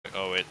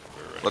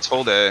Let's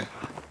hold A.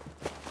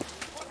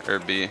 Or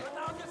B. You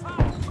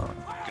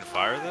can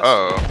fire this?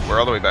 Oh, we're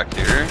all the way back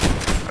here?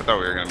 I thought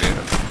we were gonna be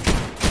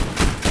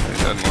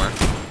more.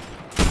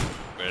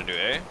 We're gonna do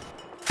A?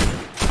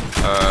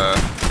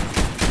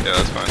 Yeah,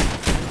 that's fine.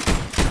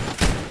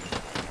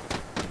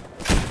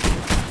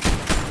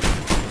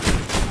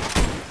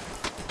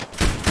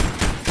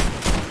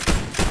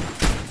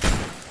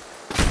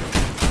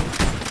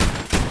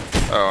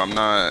 Oh, I'm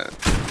not.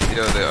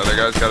 Yo, the other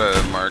guy's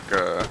gotta mark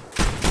the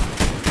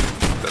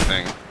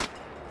thing.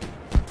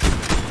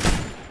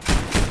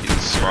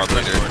 He's squad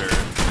leader.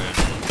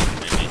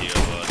 Maybe he'll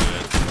do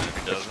it. If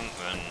he doesn't,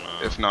 then.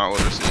 If not, we'll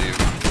just leave.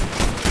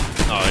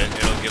 No,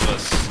 it'll give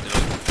us.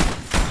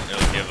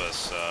 It'll give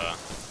us.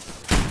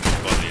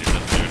 Squad leader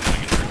doesn't do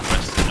anything. It's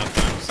requested enough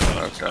times, so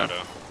it'll just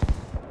auto.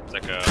 It's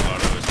like a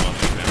auto squad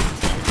leader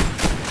thing.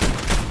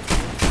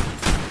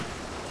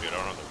 Dude, I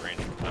don't know the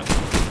range for that.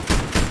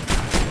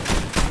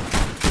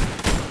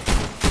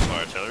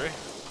 Artillery?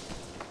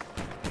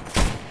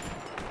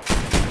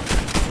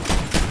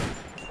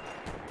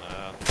 I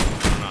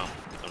don't know.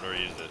 I've never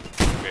used it.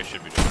 Maybe I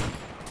should be doing it.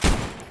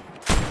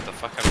 What the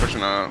fuck? I'm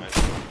pushing up. I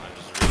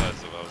just realized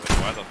that I was like,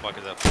 why the fuck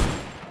is that?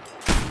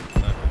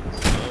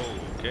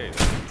 Oh, okay.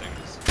 That thing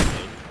is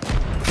good.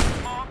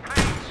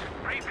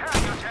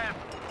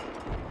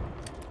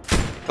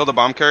 Kill the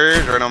bomb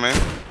carriers right on me.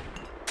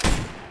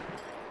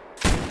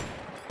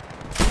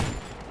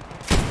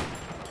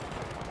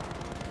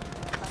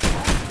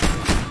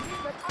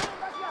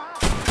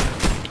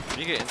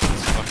 You get into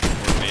this fucking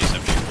base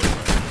after you quit.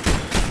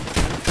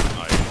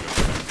 Oh, you're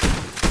good.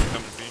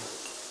 Come to me.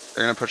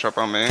 They're gonna push up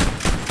on me.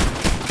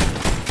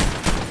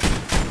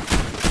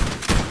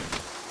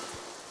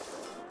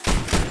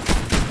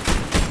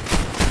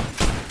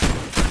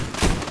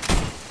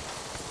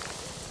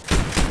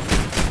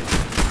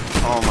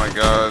 Oh my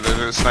god, there's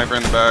a sniper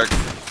in the back.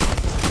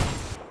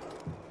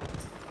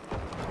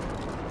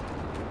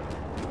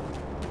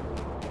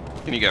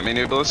 Can you get me,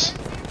 Nooblis?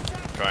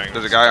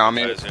 There's a guy on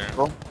me.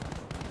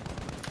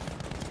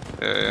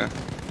 Yeah.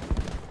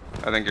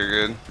 I think you're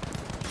good.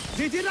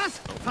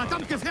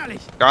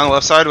 Guy on the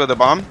left side with a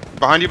bomb.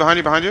 Behind you.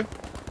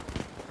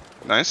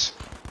 Nice.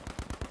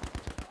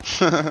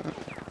 Like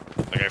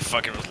I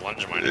fucking was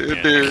lunge mining.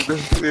 Dude,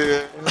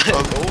 yeah.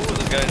 Oh,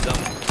 this guy's down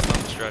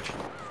the stretch.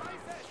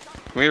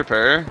 Can we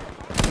repair?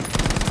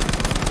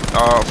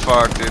 Oh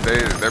fuck, dude,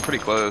 they're pretty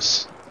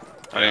close.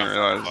 I didn't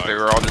realize they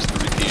were all just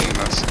repeating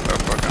that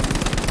fucking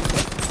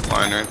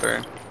line right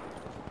there.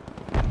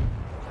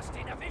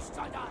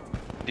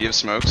 Do you have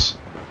smokes?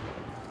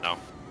 No,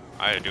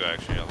 I do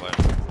actually. I'll let.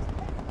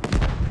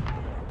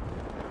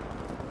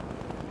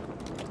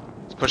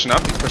 He's pushing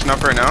up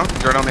right now.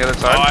 He's right on the other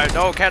side. Oh, I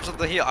know, cancel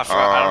the heal. I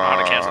forgot. I don't know how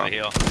to cancel the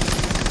heal.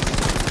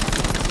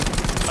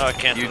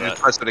 Cancel you that.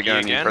 just press it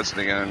again. You press it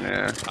again.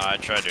 Yeah. I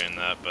tried doing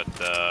that, but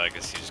I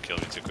guess he just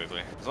killed me too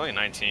quickly. There's only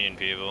 19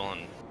 people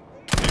and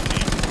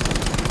 15.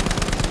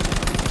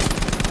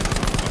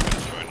 I'm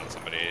destroying on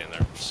somebody and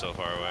they're so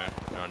far away.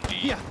 They're on D.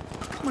 Hier,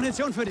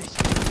 Munition für dich.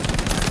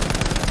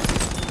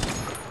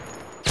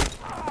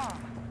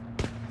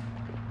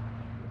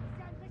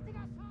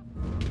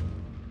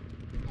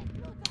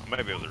 I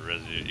might be able to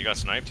res you. You got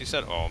sniped, you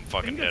said? Oh, I'm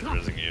fucking dead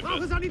rizzing you,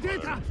 but...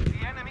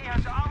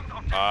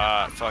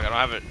 fuck, I don't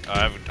have it.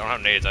 I don't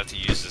have nades, I have to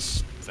use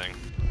this thing.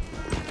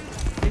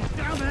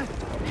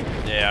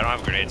 Yeah, I don't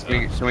have grenades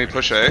though. Can we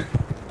push A?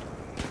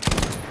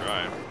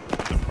 Try.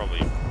 They're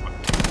probably...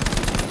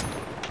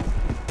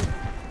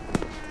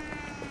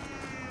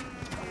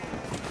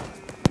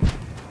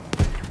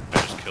 I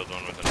just killed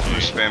one with a nade.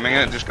 You're spamming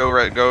it? Just go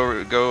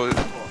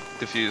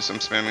defuse. I'm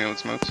spamming it with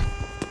smokes.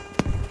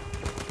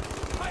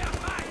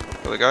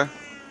 Kill the guy.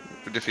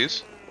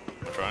 Defuse.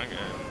 I'm trying,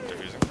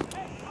 defusing.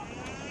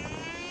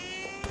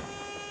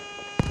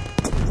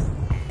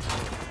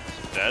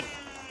 Dead?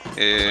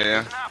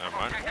 Yeah. Never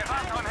mind.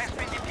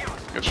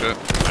 Good shit.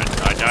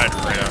 I died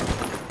right out.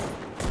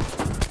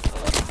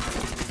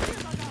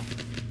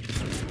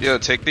 Yo,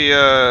 take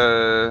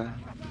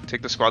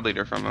the squad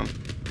leader from him.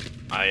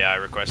 Yeah, I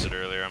requested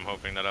earlier. I'm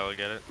hoping that I will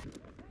get it.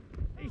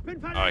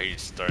 Oh,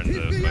 he's starting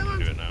to fucking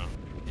do it now.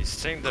 He's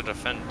saying to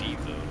defend D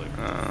though. Like,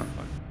 fuck.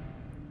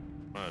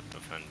 What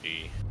defend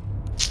D?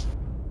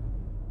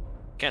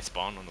 Can't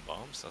spawn on the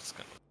bombs. That's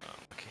kind of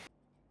okay.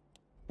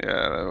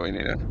 Yeah, we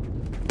need it.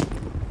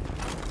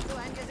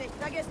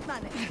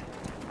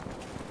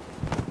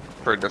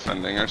 For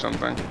defending or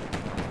something.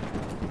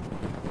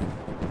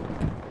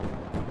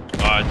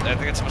 I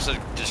think it's supposed to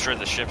destroy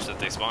the ships that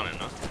they spawn in,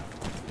 no?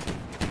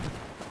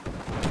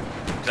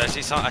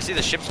 Cause I see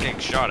the ships getting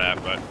shot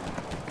at, but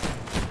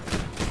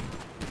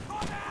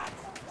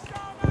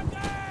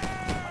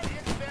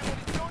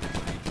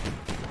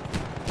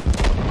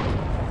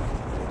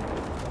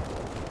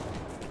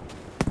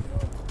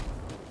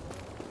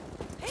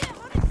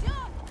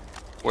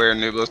Where,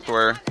 Nooblis,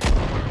 where?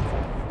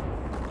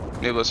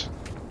 Nooblis,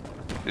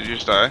 did you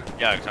just die?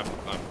 yeah,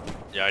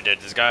 yeah, I did.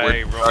 This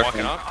guy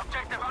walking up.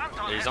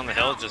 Yeah, he's on the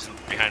hill, just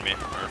behind me, or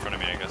in front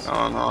of me, I guess.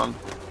 On.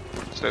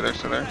 Stay there.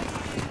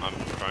 I'm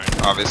trying.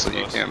 Obviously,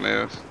 you can't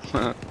move.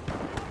 A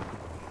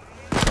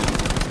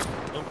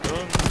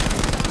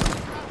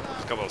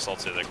couple of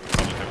assaults here that can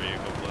probably cover you,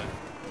 hopefully.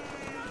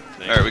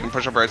 Alright, we can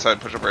push up right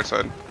side, push up right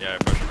side. Yeah,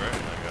 push up right. I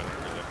got it.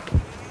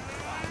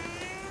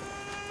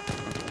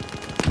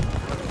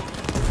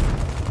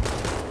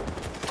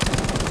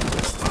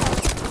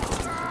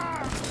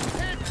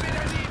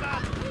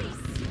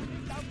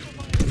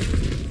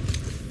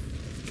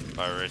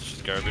 Fire rich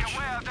is garbage.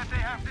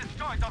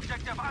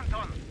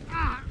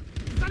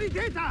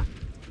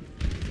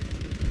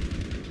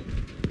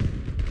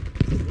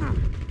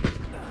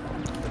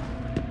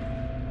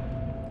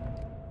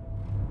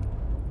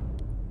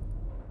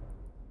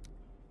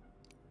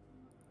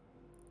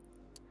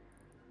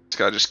 This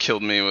guy just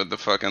killed me with the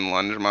fucking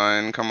lunge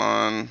mine, come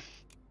on.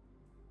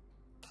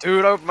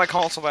 Dude, I opened my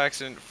console by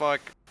accident, fuck.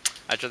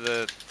 I tried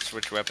to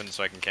switch weapons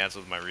so I can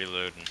cancel my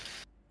reload and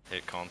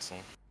hit console.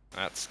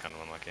 That's kind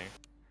of unlucky.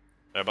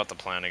 They're about to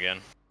plan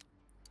again.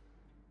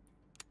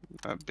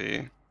 That'd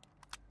be.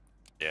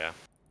 Yeah.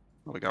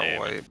 We got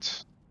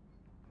wiped.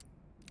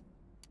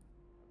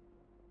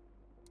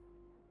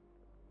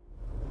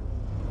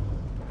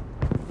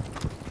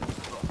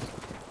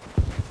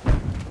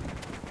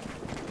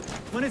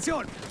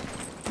 Munition!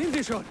 Nimm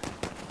sie schon!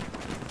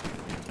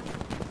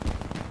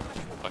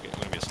 Fuck it, it's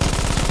gonna be a slow.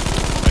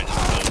 I just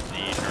love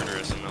the murder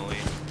SMLE.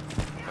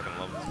 Fucking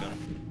love this gun.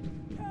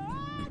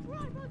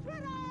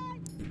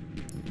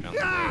 Down the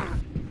road.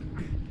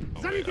 Oh,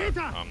 wait,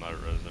 I'm not a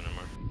resident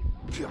anymore.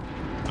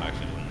 I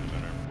actually doesn't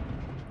matter.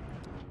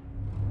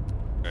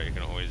 Alright, you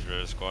can always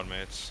res squad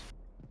mates.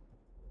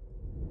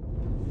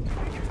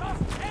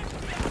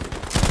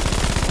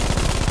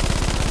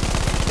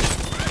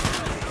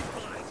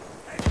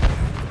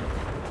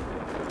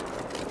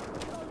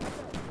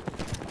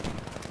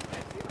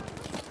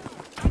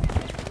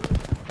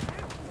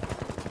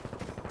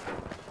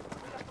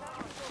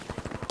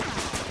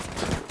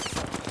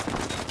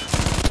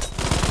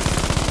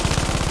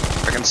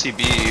 I can see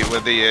B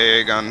with the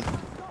AA gun.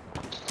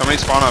 Somebody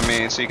spawn on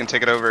me so you can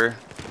take it over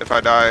if I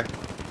die.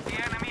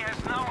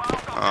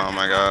 Oh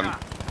my god.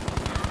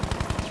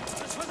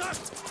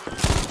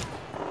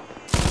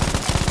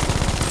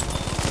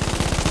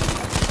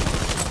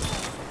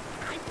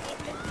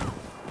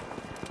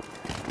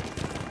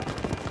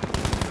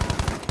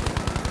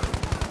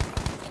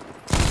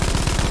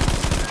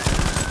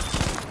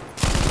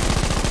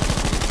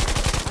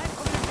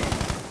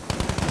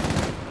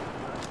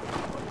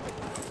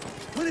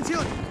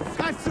 Munition!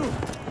 Greif zu!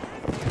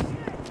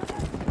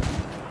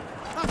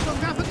 Achtung,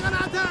 werfe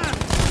Granate!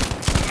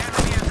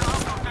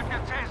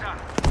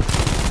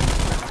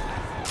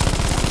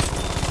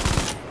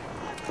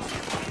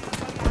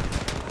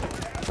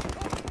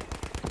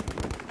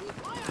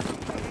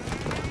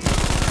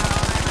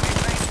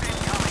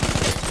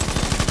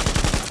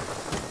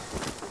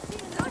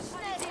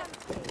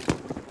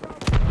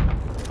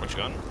 Which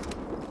gun?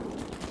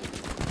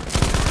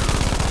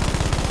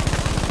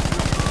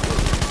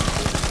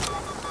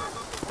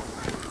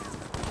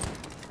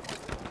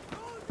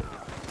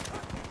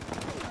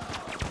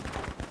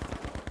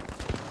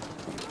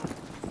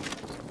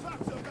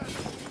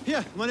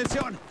 Hier,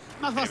 Munition!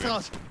 Mach was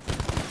draus!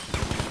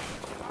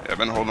 Yeah, I've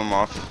been holding them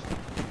off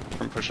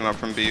from pushing up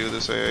from B with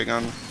this AA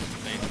gun. Need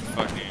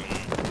fucking...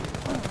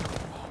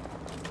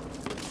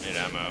 Need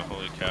ammo,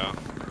 holy cow.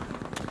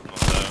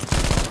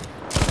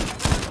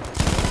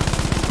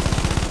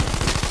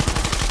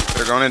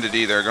 They're going into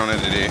D, they're going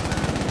into D.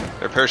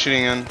 They're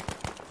parachuting in.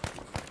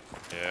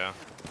 Yeah.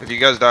 If you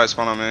guys die,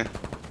 spawn on me.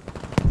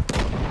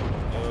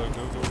 Go, run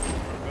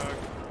back.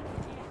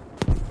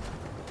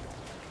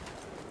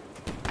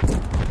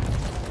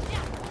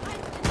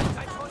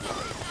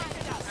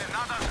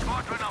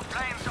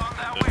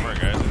 There's more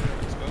guys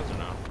exposed or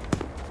no?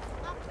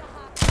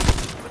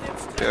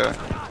 Yeah.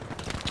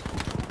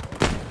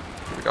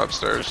 We got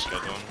upstairs.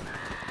 Killed one.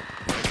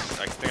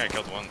 I think I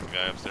killed one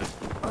guy upstairs.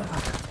 I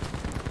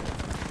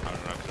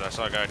don't know, because I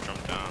saw a guy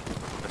jump down.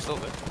 They're still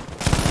there.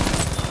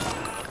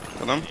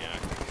 Kill them? Yeah.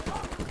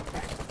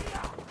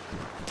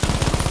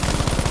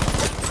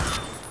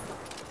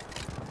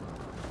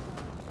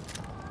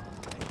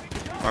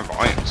 My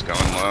volume's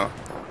going low.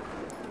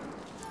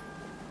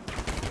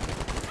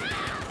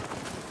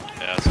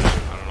 Yeah, that's it. I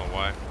don't know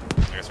why.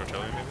 I guess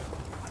artillery maybe?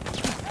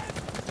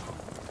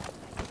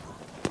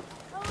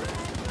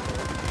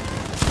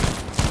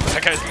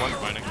 That guy's one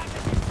fighting.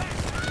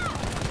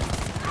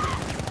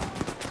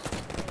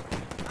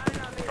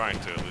 Trying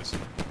to, at least.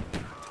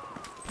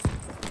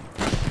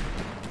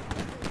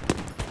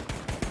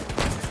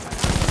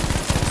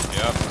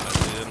 Yep, I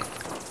did.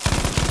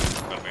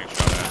 Got being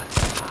shot at.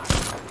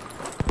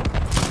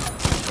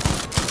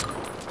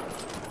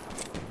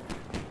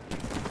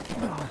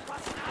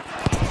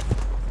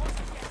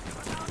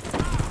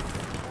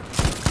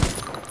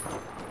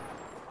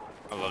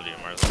 I love the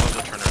MRs. I love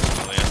the Turner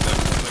Smiley and that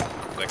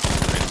great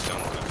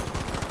stone.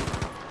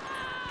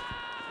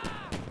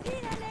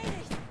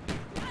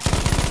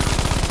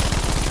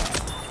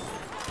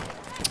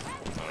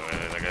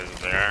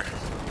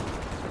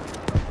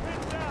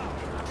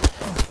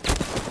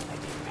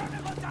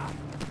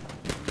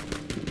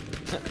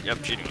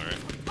 Yep, cheating, right?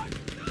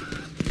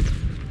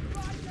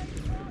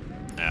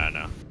 Yeah, I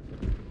know.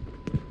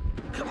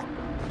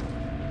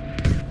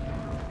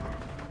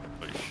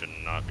 But you should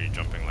not be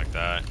jumping like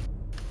that.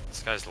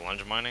 This guy's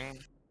lunge mining.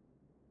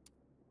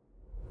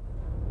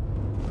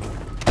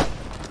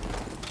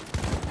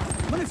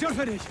 Munition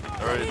für dich.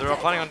 They're all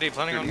planning on D,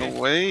 planning on D. No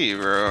way,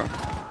 bro.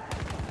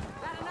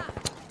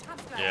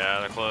 Yeah,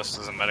 they're close.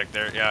 There's a medic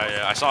there.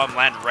 Yeah. I saw him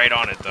land right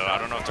on it, though. I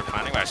don't know if they're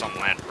planning, but I saw him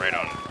land right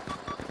on it.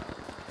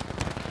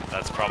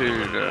 That's probably what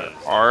it Dude, is.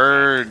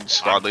 our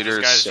squad leader is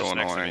This guy's so just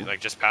next to me. annoying.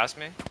 Like, just past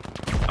me.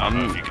 I don't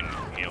know if you can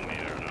heal me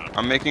or not.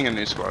 I'm making a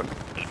new squad.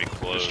 It'd be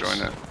close. Just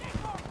join it.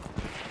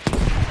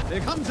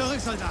 Willkommen zurück,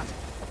 Soldat.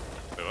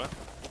 Wait, what?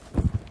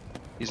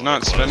 He's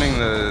not spending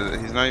the.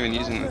 He's not even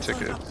using the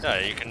ticket. Yeah,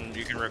 you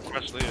can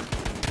request leave.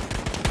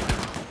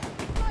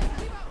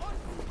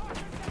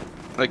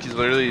 Like he's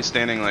literally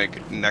standing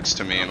like next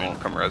to me and won't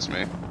come res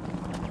me.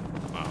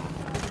 Wow.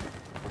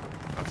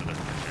 That's a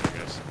different issue, I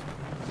guess.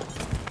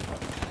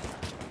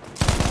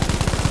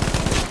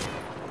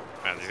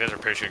 Man, these guys are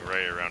pitching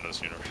right around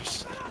this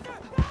universe.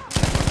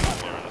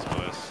 All over this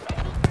place.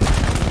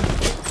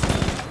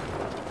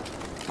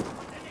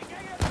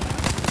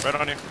 Right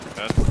on you.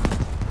 Dead.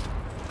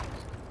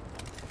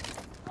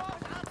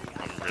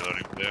 I'm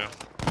reloading too.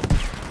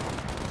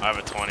 I have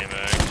a 20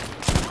 mag.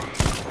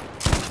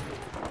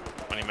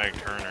 20 meg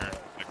Turner.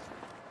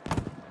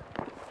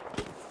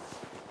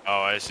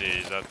 Oh, I see.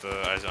 Is that the?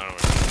 I don't know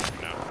what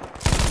you're now.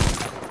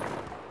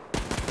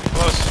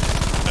 Close.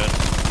 Dead.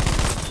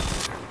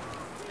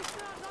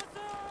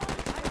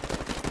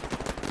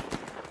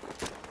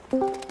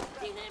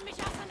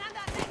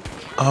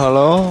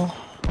 Hello?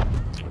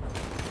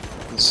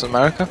 This is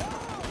America?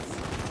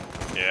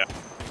 Yeah.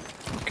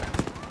 Okay.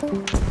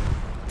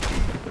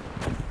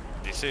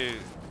 You see?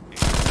 We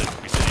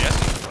said yes.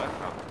 What?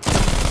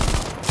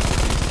 Oh.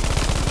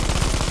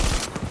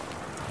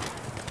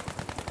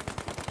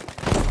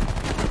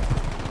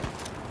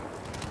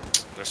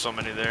 There's so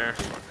many there.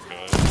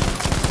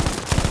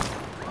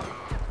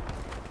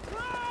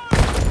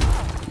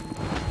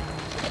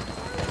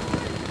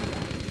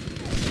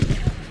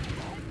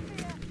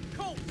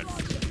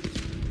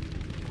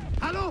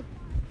 Hallo?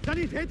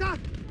 Sanitäter?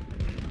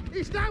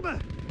 Ich sterbe!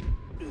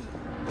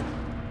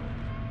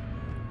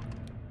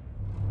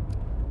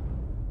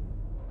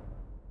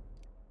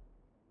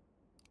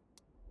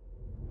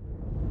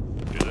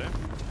 Do they?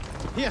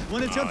 Hier,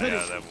 Munition Oh, für yeah,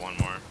 dich. they have one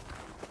more.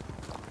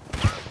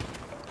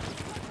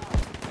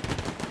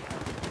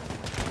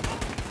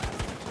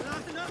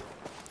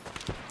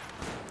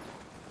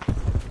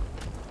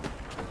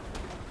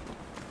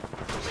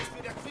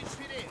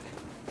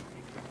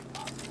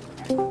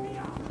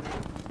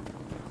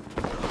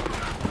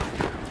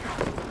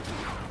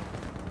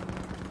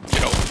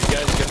 Yo, you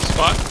guys get a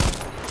spot?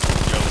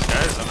 Yo, this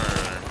guy's under.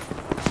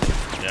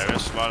 Yeah, we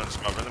have spot in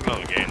the middle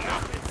of the game now.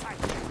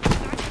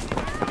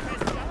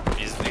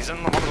 He's in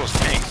one of those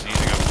tanks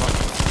using a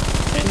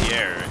fucking in the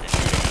air and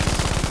shooting us.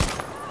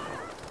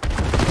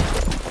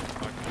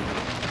 Fuck.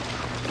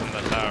 In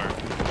the tower.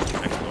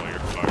 Next to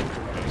your fuck.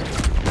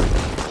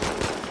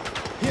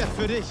 Hier,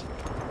 für dich.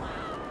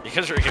 You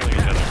guys are killing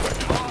each other quick.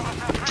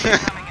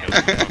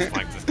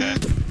 Flank this guy.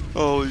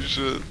 Holy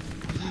shit.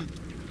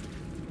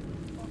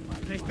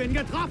 Ich bin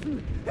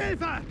getroffen.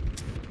 Hilfe!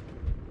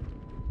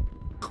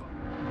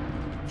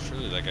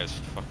 Surely that guy's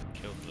fucking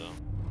killed though.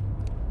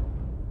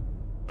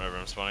 Whatever,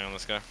 I'm spawning on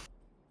this guy.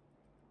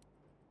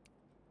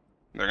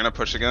 They're gonna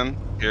push again.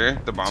 Here,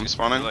 the bomb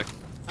spawning. Like,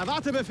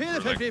 Erwarte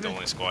Befehle, we're like the Feldwebel.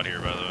 only squad here,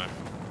 by the way.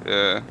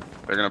 Yeah,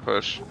 they're gonna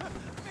push.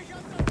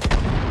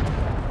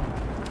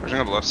 Pushing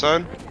up left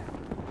side.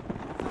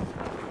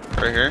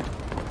 Right here.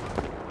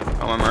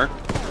 On my mark.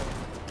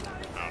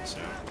 I don't see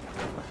him.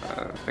 I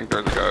think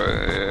there's a guy.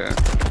 Yeah.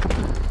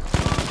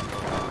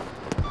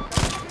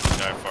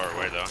 Guy far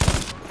away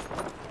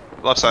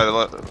though. Left side,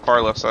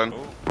 far left side.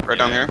 Ooh, Right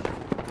down here.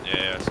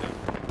 Yeah, I see him.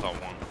 Top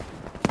one.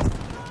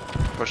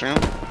 Pushing him.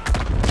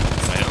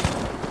 I hit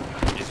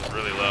him. He's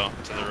really low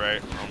to the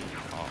right.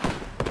 Oh.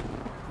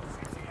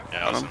 Yeah,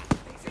 Got that's him. him.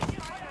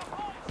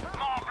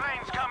 More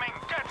planes coming.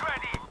 Get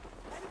ready.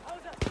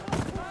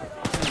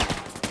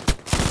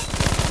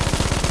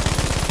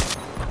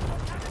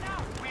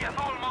 We have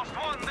almost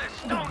won this.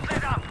 Don't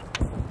let up.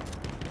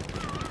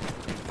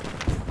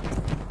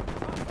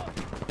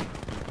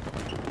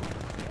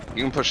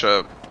 You can push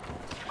up.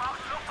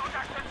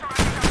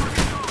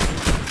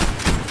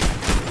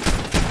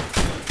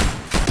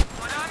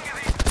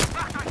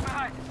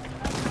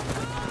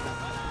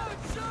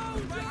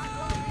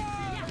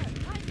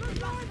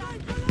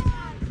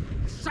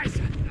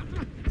 Scheiße!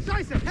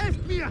 Scheiße,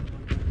 helft mir!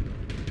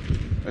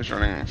 He's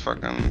running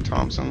fucking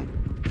Thompson.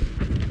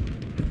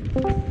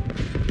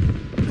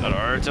 Is that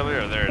our artillery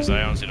or theirs?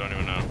 I honestly don't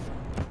even know.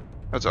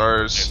 That's It's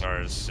ours.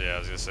 ours. Yeah, I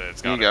was gonna say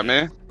it's Can got. you get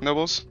me,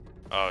 Nobles?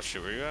 Oh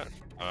shoot, where you at?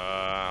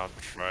 I'll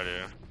try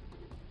to.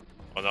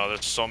 Oh no,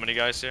 there's so many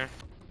guys here.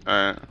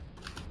 Alright.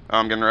 Oh,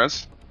 I'm getting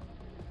res.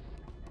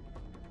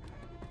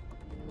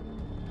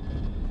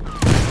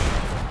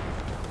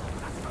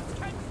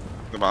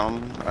 The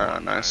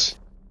bottom. Nice.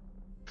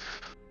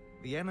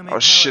 The enemy I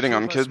was power shitting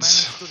on troopers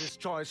kids. managed to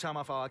destroy some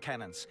of our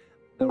cannons.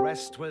 The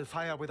rest will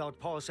fire without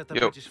pause at the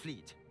Yep. British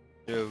fleet.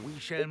 We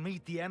shall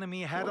meet the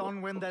enemy head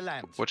on when they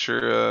land. What's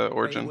your They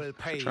origin will if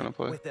pay you're trying to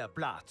play? with their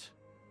blood.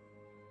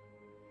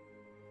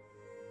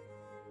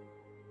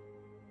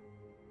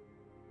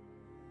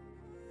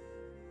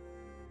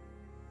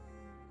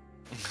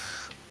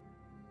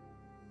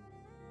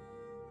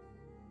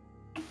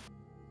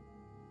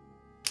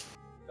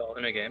 Y'all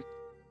in a game?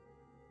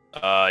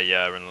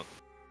 Yeah, we're in the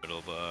middle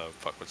of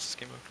fuck. What's this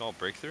game called?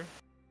 Breakthrough.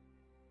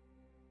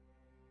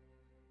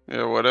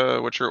 Yeah,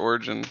 what's your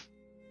origin,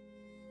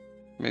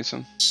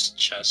 Mason?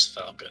 Chess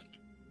Falcon.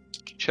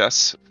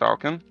 Chess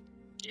Falcon?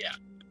 Yeah.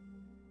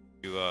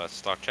 You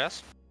stock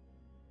chess?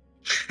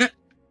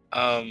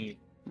 Alright,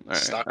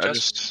 Stock I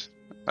chess?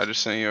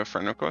 just sent you a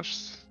friend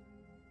request.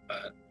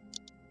 Uh,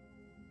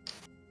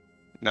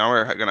 Now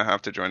we're gonna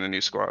have to join a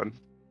new squad.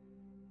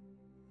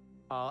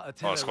 Our Oh,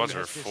 squads artillery are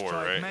has 4, destroyed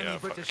right? many Yeah,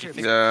 fuck, British I keep ships,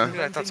 Yeah. preventing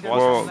Yeah, that's them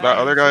well, from that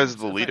other landing guy's the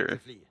troops leader.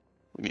 effectively.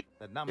 We need-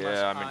 The numbers Yeah,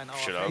 I are mean, in our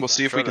shit, favor. We'll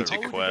see if we try can to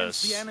take Hold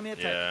request. against the enemy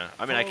attack. Yeah,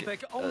 I mean, I Fall can.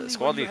 back only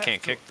Squad when you lead have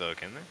can't to. kick though,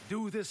 can they?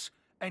 Do this,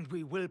 and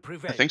we will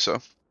prevail. I think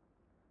so.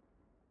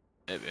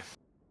 Maybe.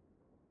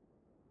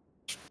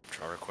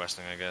 Try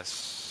requesting, I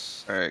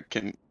guess. Alright,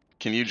 can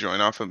you join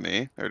off of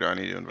me? Or do I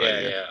need to invite yeah,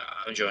 you? yeah,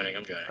 I'm joining.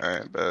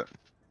 Alright, bet.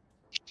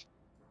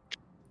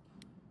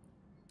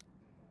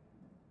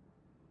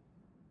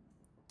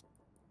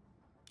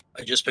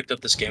 I just picked up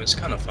this game. It's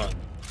kind of fun.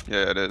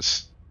 Yeah, it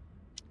is.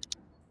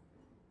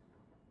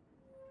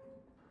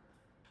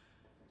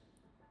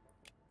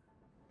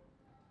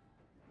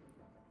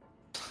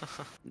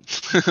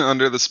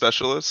 Under the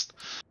specialist.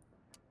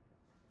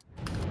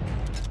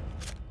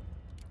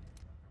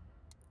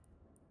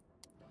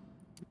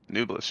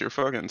 Nublis, you're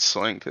fucking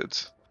slaying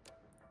kids.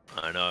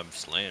 I know, I'm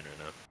slaying right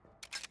now.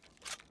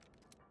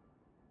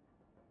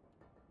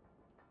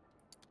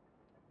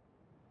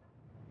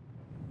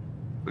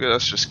 Look at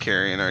us just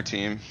carrying our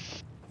team.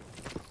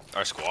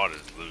 Our squad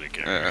is literally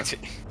carrying our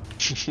team.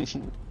 It's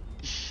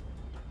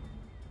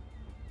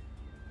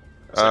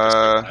like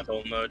a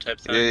survival mode type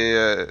thing.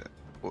 Yeah.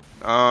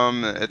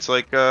 It's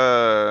like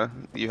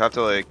you have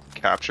to like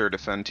capture,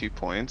 defend 2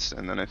 points,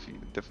 and then if you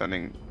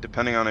depending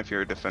on if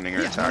you're defending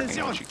or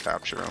attacking, once you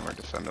capture them or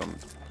defend them,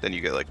 then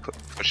you get like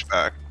pushed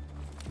back.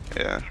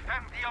 Yeah.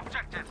 Defend the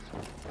objectives.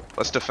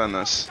 Let's defend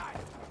this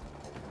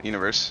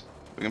universe.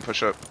 We can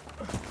push up.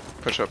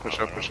 Push up. Push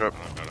up. Push up.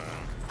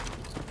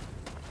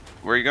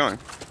 Where are you going?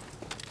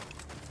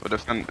 We'll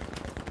defend.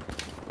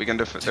 We can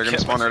defend. They're gonna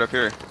spawn right up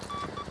here.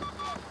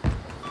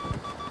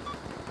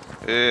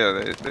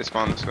 Yeah, they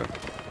spawn this way.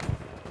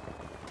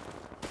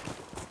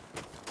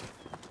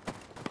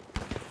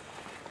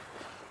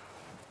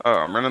 Oh,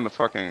 I'm running the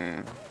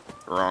fucking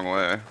wrong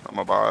way. I'm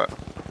a bot.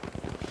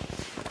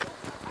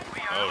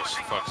 Oh,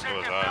 fuck, so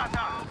was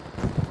I.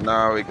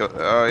 No, we go.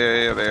 Oh,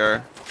 yeah, they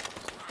are.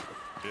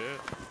 Yeah.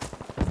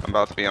 I'm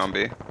about to be on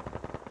B. I'm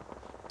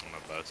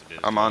about to do this.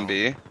 I'm on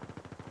B.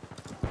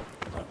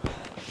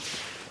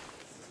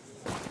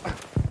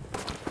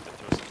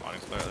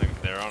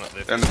 They're on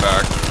it. In the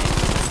back.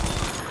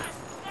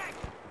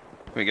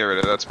 Can we get rid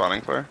of that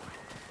spawning flare?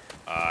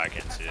 I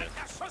can't see it.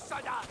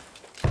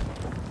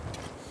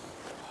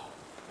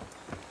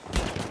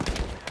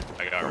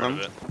 I got rid of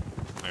it.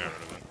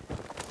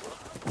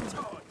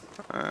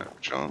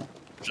 Alright, chillin'.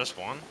 Just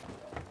one?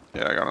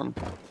 Yeah, I got him.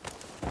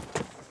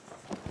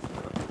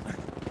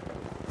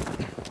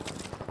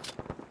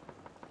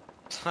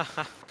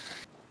 Haha.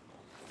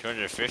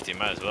 250,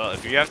 might as well.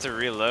 If you have to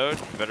reload,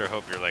 you better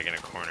hope you're like in a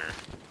corner.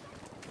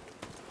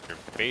 You're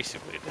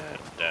basically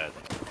dead.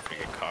 You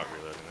get caught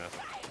reloading that.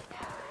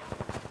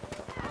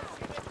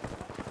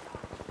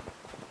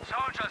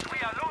 Soldiers, we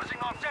are losing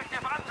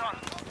objective Anton.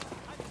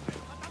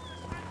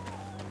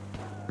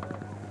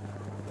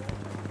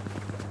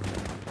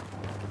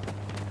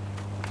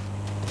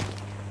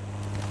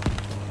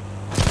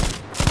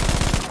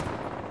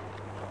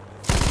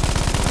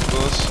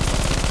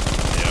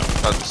 Yeah.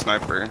 That's a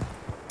sniper.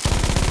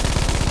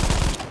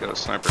 Got a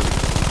sniper.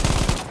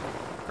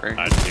 Right.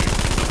 Dude,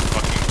 it's a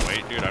fucking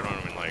weight, dude. I don't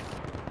even like.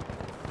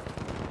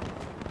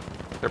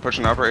 They're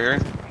pushing up right here.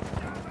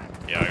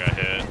 Yeah, I got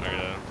hit. Look at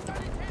that.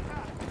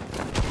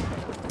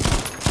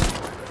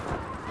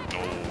 No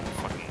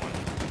fucking one.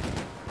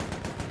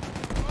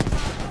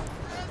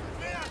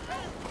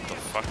 What the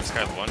fuck? This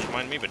guy lunged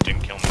behind me, but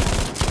didn't kill me.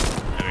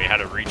 And we had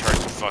to recharge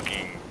the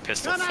fucking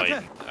pistol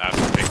fight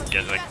after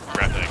getting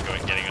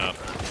up.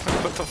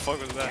 What the fuck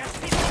was that?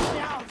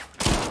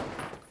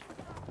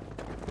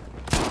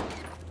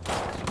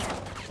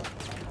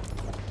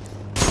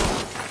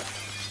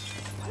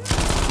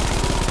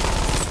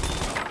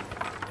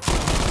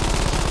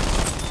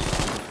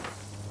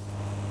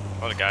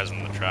 A lot of guys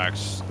on the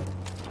tracks.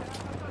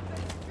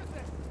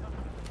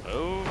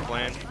 Oh,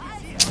 plane.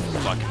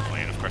 Fucking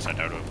plane. Of course I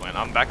doubt it would plane.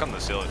 I'm back on the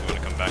hill if you want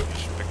to come back and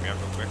just pick me up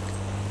real quick.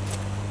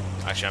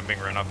 Actually, I'm being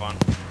run up on.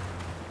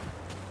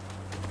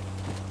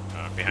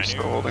 Behind you.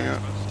 Still holding it.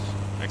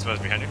 Next bus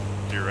behind you.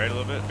 To your right a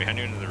little bit. Behind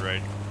you and to the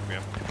right.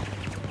 Yeah.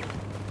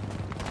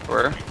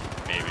 Where?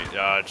 Maybe.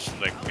 Just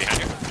like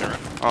behind you. There.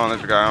 Oh,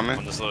 there's a guy on me.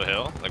 On this little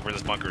hill, like where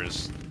this bunker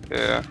is.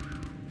 Yeah.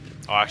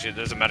 Oh, actually,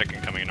 there's a medic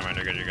incoming. Never mind.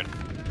 You're good. You're good.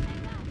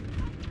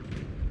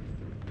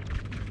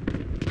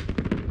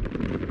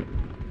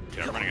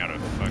 Yeah, I'm running out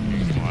of fucking.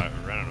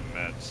 I'm running out of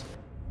meds.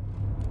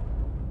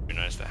 Be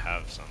nice to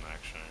have some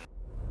actually.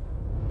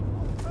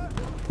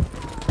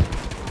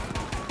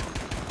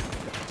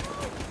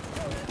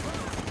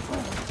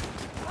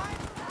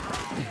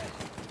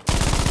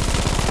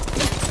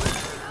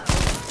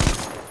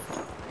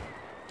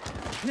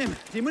 Nimm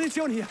die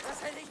Munition hier.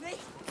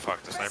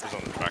 Fuck, the sniper's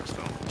on the track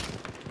still.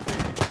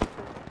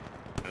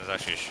 There's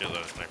actually a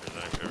shitload of snipers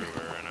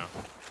everywhere right now.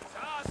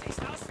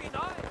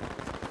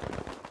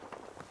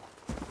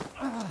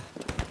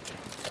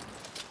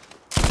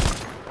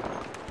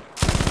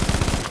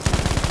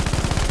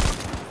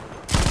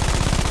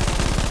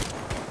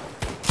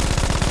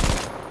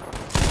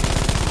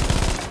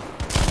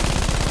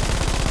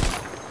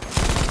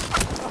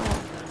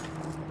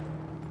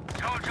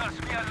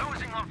 Soldiers, we are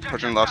losing objective.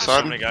 Pushing left So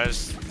side. many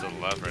guys to the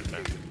left right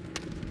there.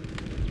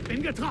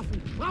 Bin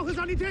getroffen. Brauche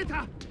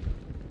Sanitäter.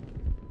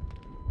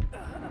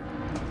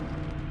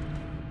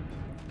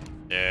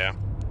 Yeah.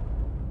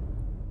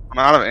 I'm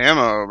out of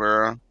ammo,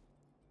 bro.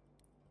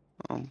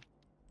 Oh.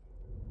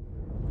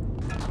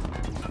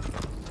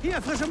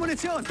 Hier, frische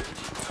Munition.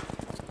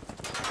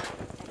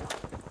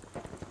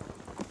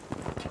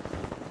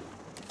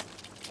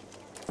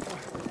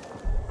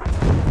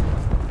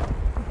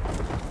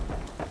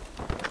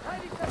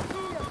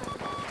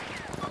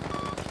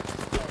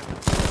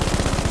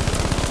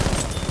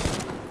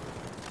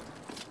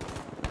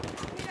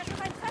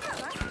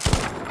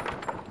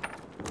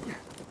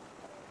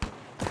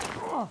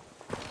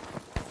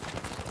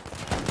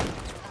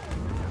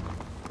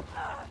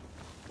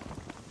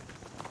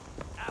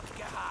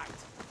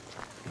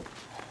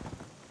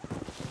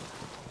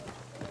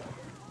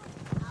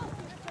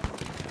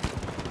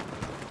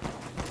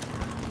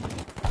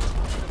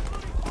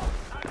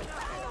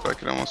 I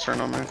could almost turn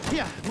on me.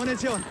 Hier,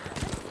 Munition.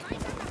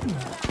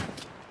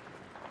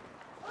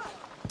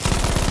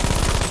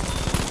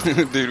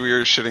 Dude, we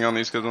were shitting on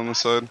these kids on the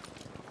side.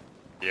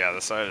 Yeah,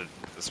 this side,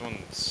 this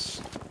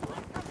one's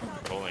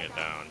pulling it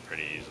down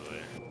pretty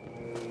easily.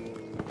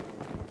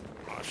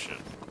 Oh shit.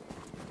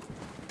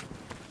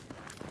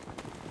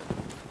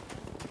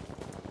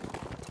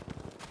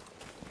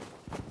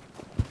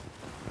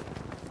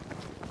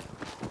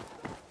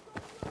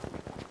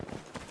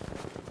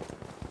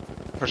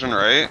 Pushing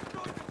right.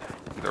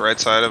 The right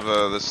side of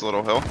this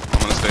little hill. I'm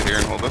gonna stay here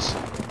and hold this.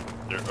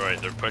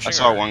 They're pushing. I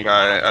saw or- one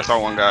guy. I saw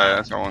one guy.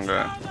 I saw one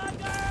guy.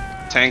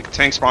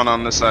 Tank spawn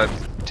on this side.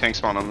 Tank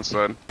spawn on this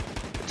side.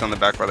 It's on the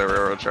back by the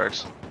railroad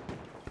tracks.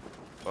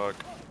 Fuck.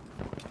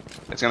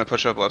 It's gonna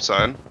push up left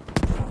side.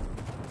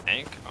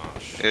 Tank? Oh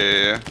shit.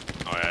 Yeah.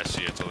 Oh yeah, I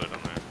see it. It's over down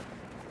there.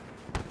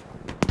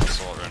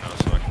 Assault right now,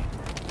 so I can.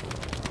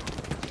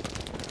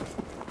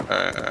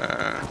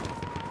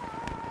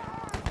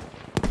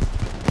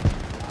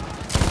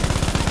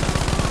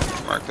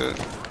 Marked it.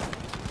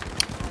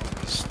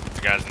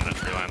 The guys in the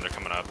tree line, they're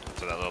coming up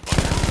to that little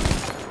bunker.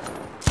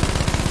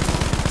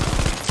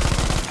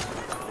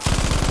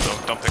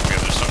 Don't pick me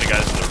up. There's so many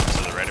guys to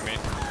the right of me.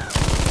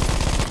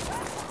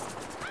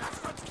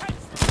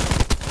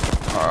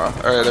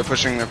 Alright, they're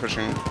pushing.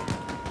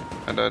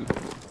 I died.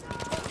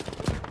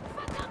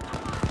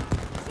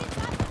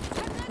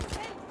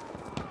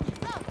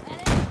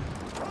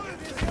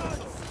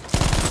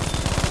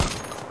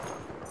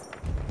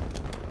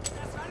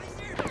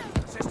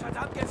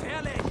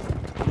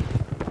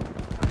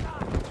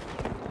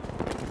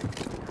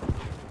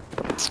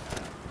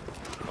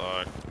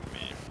 Fuck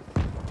me.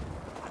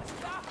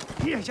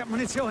 Hier, ich hab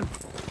Munition.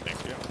 Thank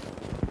you.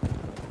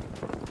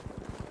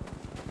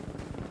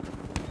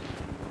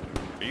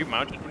 Are you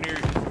mounted when you're...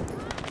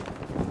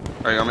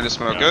 Alright, you want me to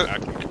smoke Yeah, it? I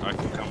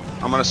can come.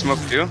 I'm gonna smoke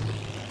you.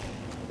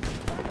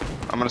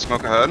 I'm gonna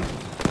smoke ahead.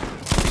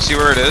 You see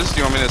where it is? Do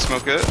you want me to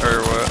smoke it,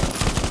 or what?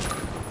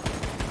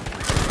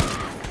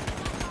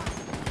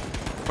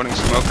 Putting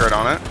smoke right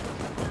on it.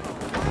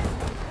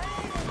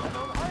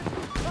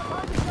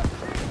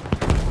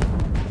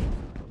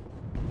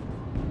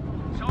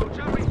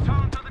 Soldier,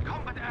 return to the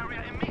combat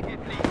area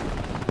immediately.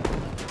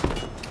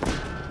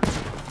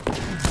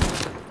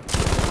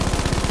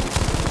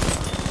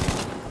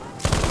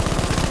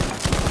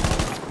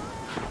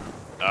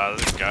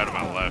 There's a guy to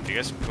my left. You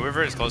guys,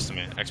 whoever is close to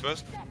me,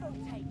 exposed?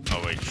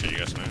 Oh wait, shit, you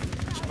guys man.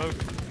 Smoke.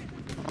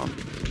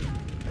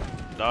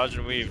 Dodge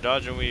and weave,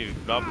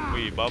 bob and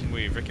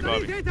weave, Ricky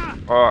Bobby. Sanitäter.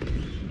 Oh,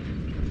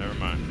 Never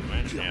mind,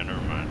 man. Yeah,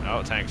 never mind.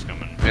 Oh, tank's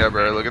coming. yeah,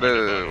 bro. Look at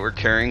it. We're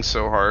carrying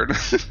so hard. Out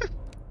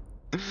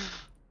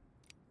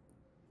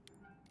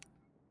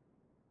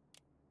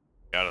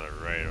of the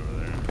right over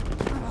there.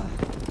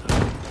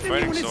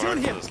 Fighting so hard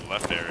for this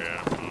left area.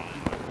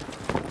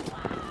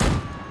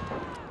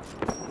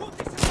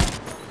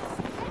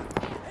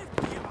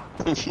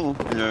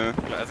 Yeah. I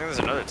think there's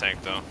another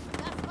tank though.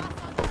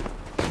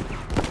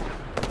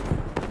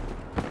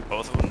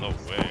 Both of them? No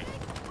way.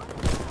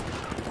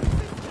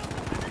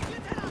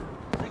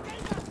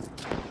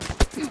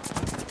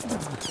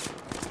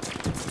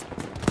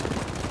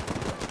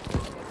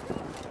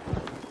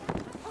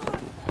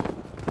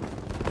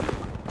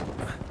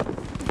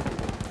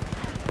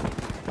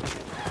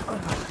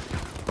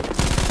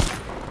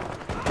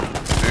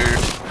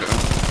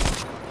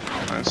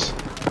 Nice.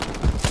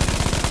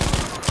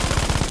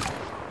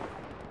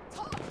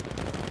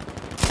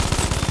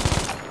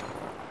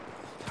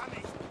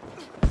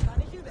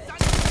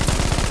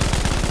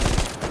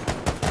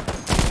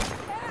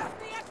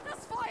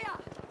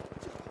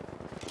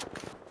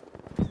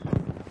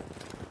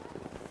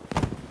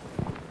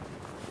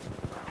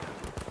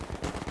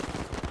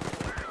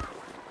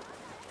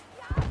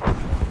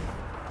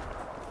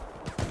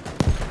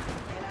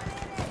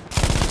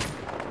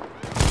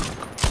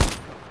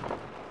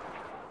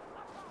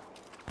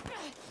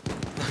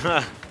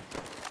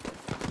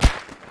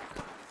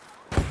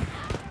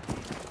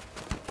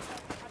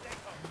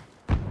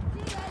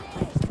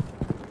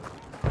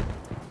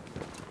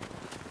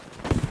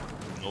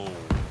 No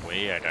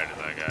way I died to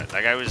that guy.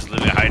 That guy was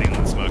literally hiding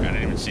in the smoke. I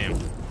didn't even see him.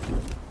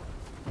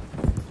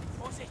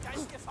 What's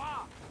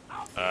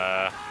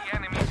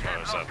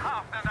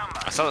up?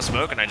 I saw the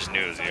smoke and I just knew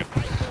it was you.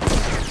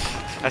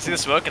 I see the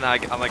smoke and I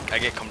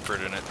get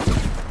comfort in it.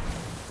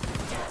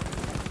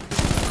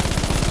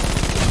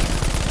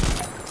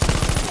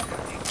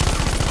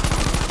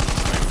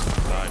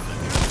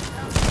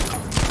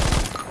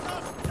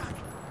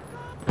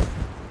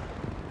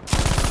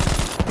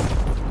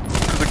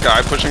 There's a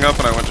guy pushing up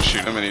and I went to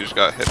shoot him and he just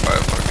got hit by a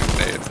fucking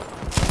nade.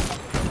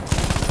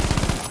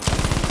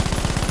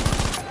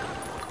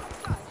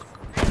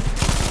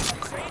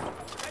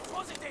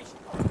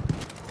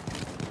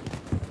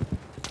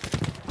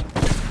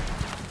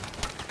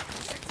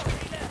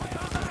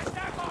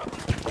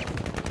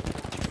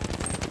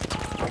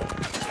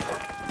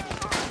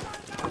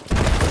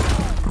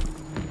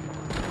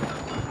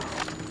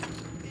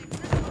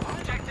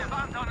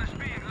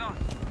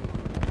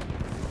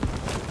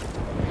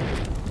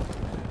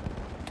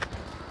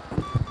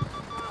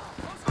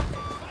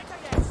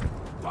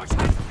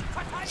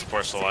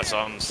 Support soul, I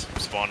saw him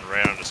spawn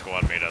right on the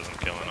squad mate as I'm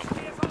killing him.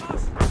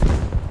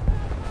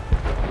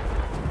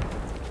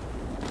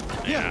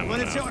 Yeah,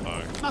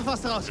 Mach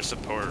was draus. just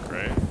support,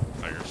 right? Oh,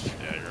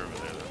 yeah, you're over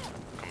there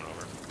though. Coming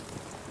over.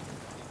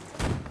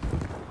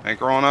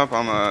 Tank rolling up,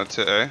 I'm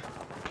to A.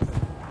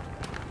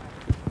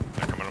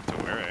 They're coming up to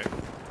where, eh?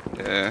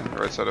 Yeah,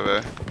 right side of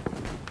A.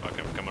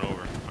 Okay, I'm coming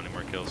over. I need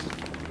more kills.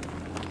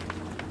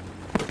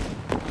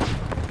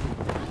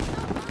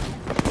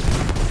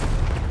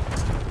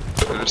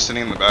 They're just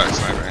sitting in the back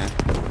sniping.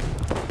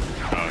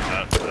 Oh, is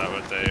that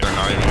what they... They're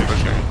not even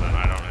pushing. Then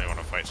I don't really want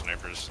to fight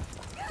snipers.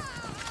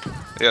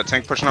 Yeah,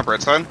 tank pushing up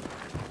right side.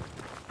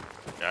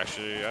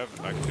 Actually, I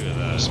can do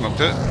that.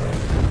 Smoked it.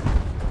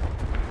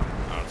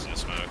 I don't see the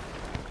smoke.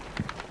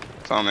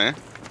 It's on me.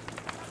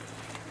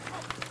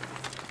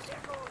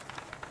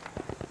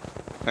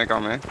 Tank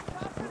on me.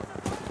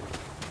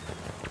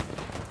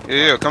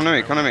 Yeah, come to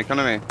me, come to me, come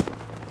to me.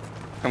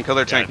 Come kill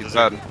their tank, he's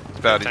bad. He's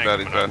bad, he's bad,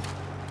 he's bad.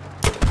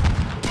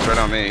 He's right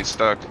on me, he's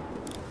stuck.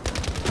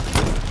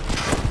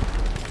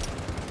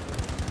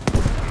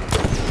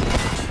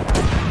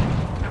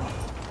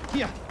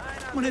 Hier,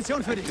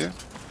 Munition für dich. Yeah.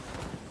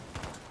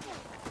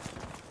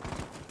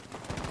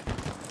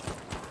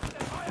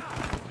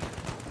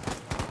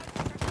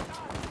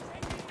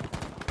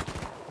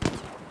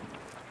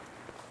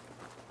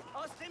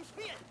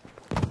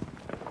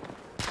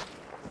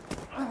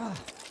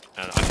 And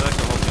I feel like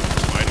the whole team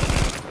is fighting,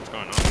 man. Like, what's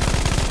going on?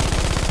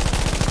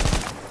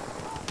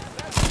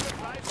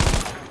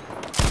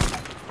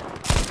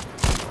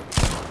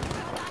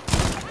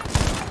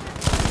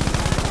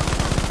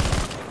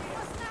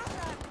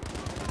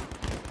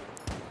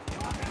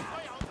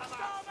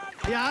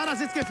 Ja,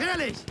 das ist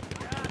gefährlich.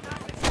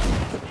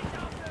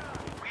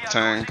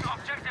 Tank.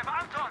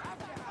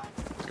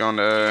 He's going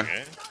to A.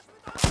 Okay.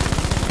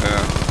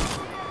 Yeah.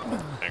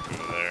 Tank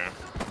over there.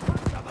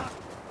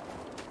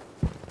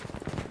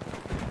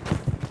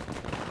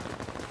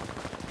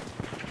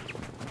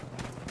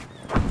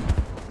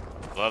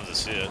 Love to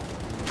see it.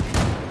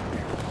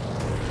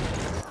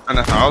 In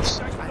the house.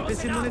 Ein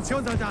bisschen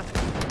Munition, Soldat.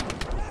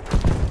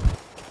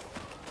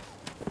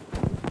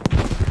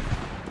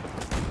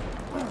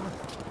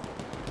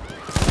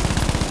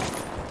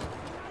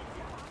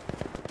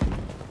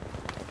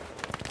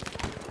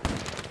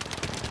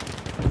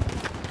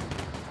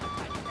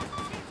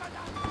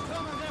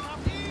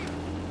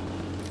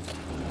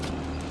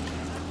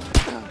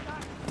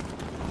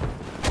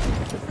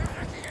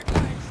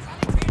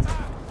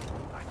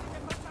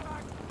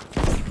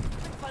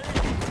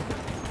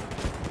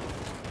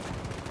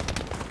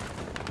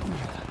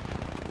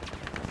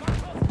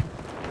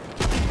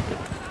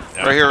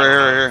 Yeah, Right here, right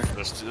here, right here.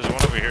 There's one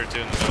over here too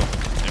in the middle.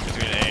 In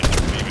between A and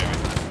B,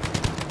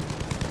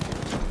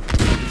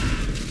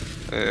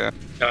 maybe. Yeah.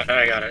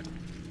 I got it.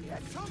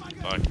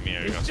 Fuck me,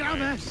 I got Ich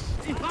glaube,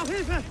 some ich brauche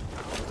Hilfe.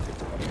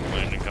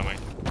 landing coming.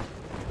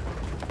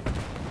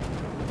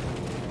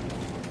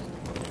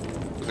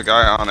 a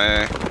guy on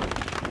A.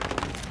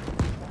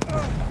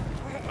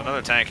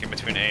 Another tank in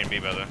between A and B,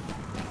 by the way.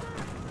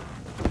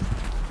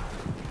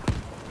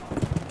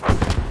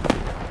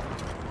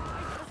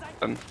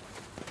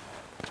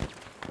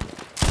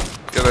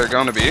 Yeah, they're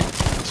going to B.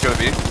 Let's go to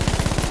B.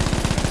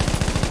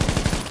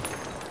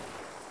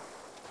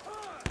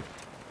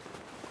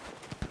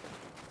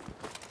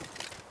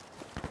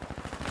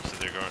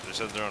 They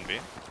said they're on B?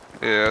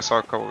 Yeah, I saw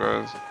a couple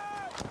guys.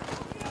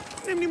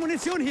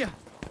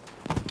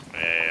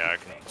 Yeah, I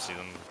can see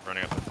them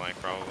running up the flank,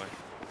 probably.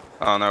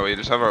 Oh no, we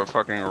just have a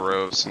fucking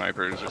row of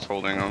snipers just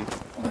holding them.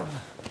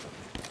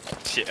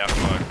 Yeah,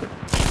 fuck.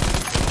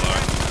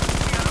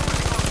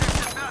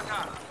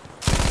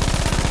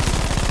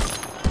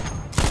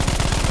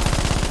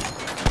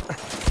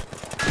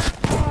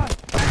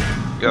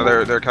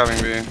 Yeah, they're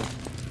covering B.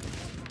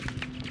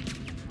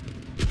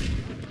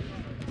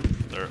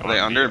 Are they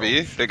under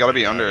B? They gotta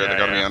be under. They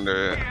gotta be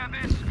under. Hear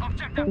this.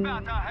 Objective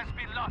data has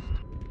been lost.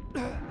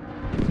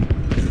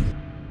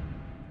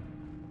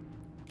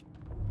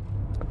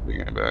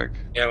 Bringing it back.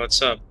 Yeah, what's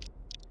up?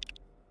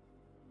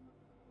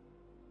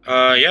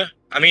 Yeah.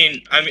 I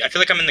mean, I feel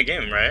like I'm in the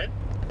game, right?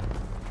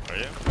 Are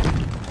you?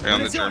 Are you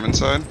on the German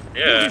side?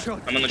 Yeah,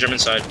 I'm on the German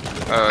side.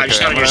 Okay, I'm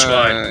just not on your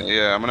squad.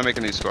 Yeah, I'm gonna make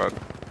a new squad.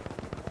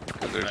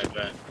 Cause I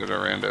bet. there's a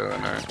rando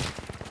in there.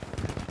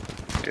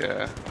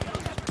 Yeah.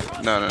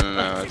 No.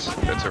 It's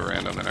a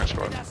random in our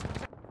squad.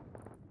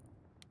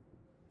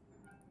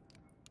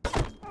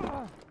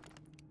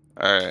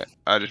 Alright,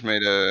 I just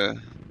made a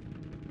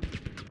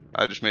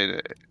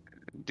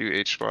do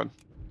H squad.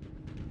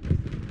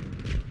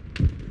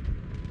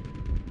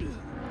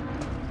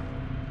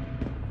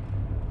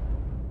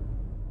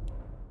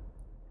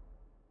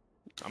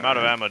 I'm out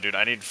of ammo, dude.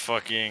 I need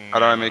fucking. How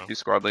do I make you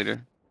squad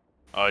leader?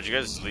 Oh, did you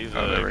guys leave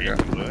the there we game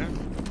go. completely?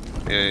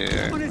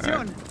 Yeah.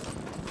 Alright.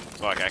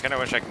 Fuck, I kinda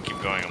wish I can keep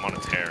going. I'm on a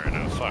tear right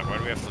now. Fuck, why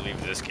do we have to leave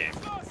this game?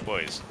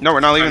 Boys, No, we're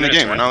not leaving the minutes,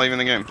 game. We're right? not leaving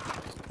the game.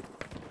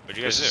 what'd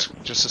you guys do?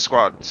 Just a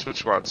squad. Switch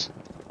squads.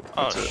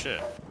 Oh, That's it.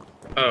 shit.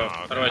 Oh, Okay.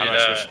 how do I do How do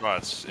I switch that?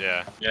 spots?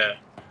 Yeah. Yeah.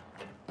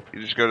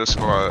 You just go to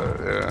squad.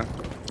 Yeah.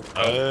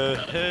 Oh.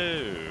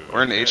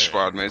 We're in H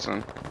squad,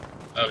 Mason.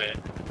 Okay.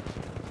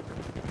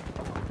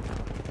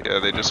 Yeah,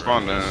 they just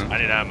spawned in. I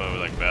need ammo,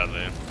 like,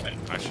 badly.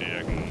 Actually,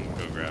 I can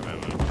go grab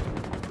ammo.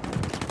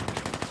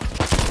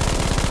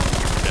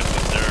 Yeah,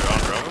 they're on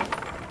Bravo?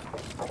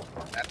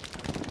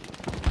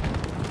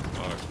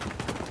 Fuck.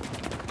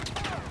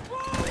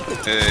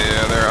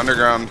 Yeah, they're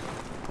underground.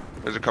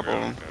 There's a couple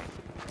of them.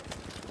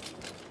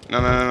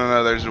 No.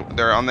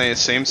 They're on the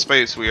same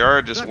space we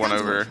are, just one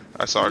over.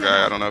 I saw a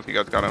guy. I don't know if you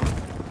guys got him.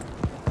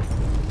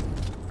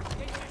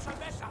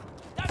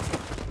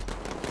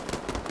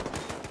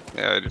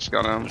 Yeah, I just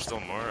got him. There's still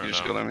more. You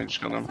just killed him. You just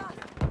killed him.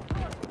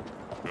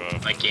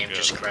 My game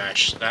just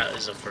crashed. That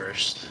is a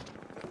first.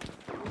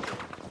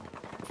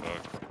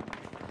 Fuck.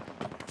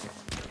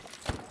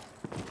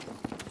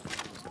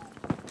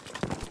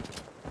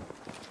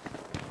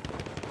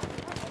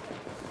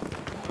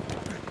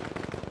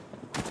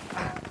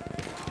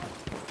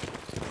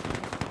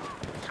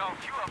 So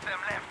few of them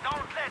left.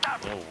 Don't let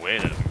up. No way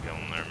that doesn't kill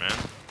him there, man.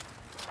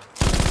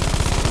 2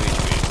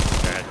 HP.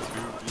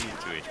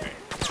 2 HP.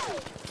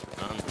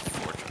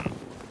 Unfortunate.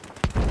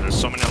 There's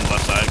so many on the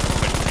left side.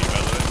 Fighting me, by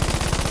the way.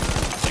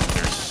 Like,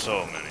 there's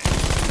so many.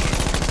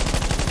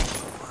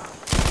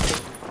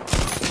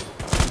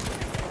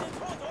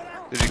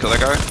 Did you kill that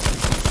guy?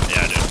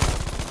 Yeah,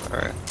 dude.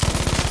 Alright.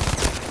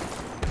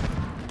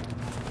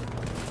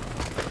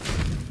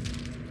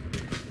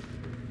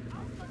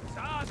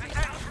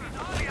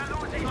 We are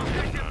losing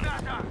objective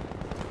data.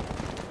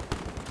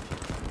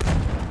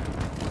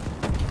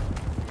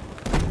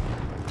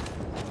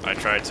 I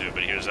tried to,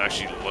 but he was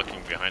actually looking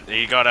behind.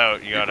 He got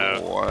out. He got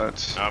out.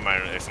 What? Oh my!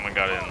 If someone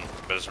got in,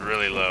 but it's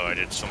really low. I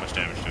did so much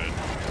damage to it.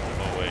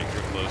 Oh wait,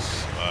 you're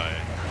close by.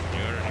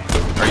 You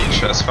already. Are you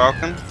Chess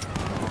Falcon?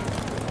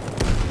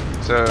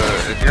 So,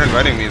 if you're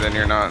inviting me, then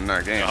you're not in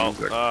our game. Oh,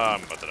 Like,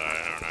 I'm about to die.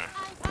 I don't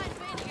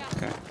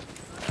know. okay.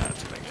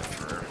 That's gonna get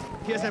for.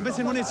 Hier ist ein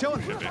bisschen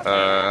Munition. Should be.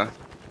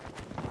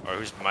 Or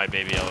who's my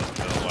baby yellow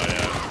still? Why?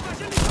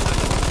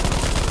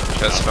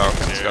 Chess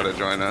Falcon's gotta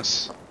join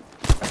us.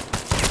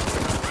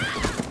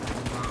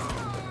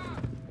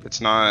 It's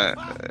not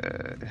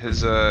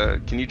his.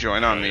 Can you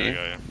join on me,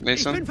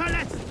 Mason?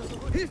 verletzt.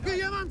 Hilft mir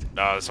jemand?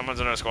 No, someone's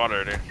in our squad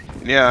already.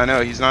 Yeah, I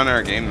know. He's not in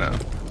our game though.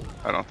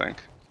 I don't think.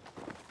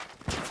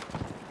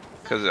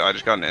 Because I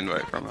just got an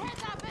invite from him.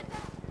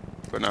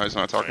 But now he's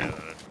not talking. If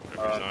he's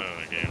not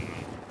in the game,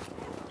 then.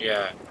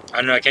 Yeah. I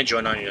don't know. I can't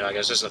join on you. I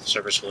guess the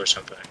server's full or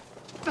something.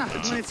 Da,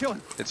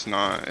 Munition. It's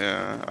not.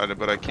 Yeah.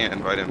 But I can't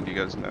invite him. Do you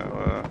guys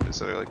know? Is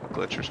there like a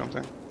glitch or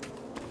something?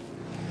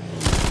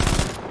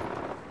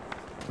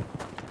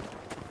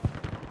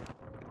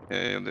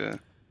 Yeah, the.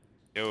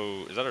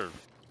 Yo, is that a?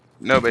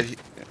 No, but he,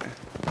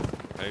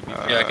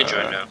 Yeah, I can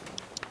join now.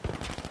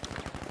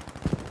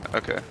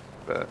 okay,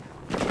 but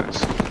nice.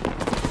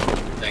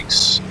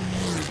 Thanks.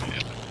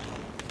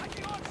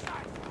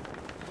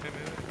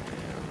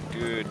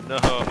 Dude, no,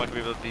 I'm not gonna be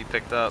able to be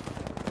picked up.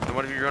 Can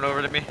one of you run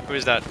over to me? Who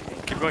is that?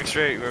 Keep going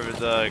straight. Whoever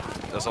the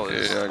assault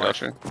is. Yeah, I got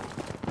you.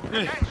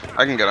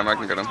 I can get him. I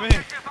can get him.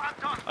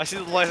 I see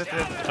the light at the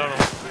end of the tunnel.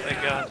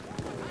 Thank God.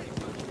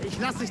 Ich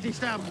lass dich nicht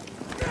sterben.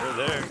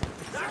 We're there.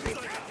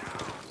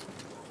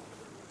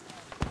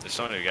 There's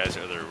so many guys.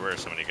 There were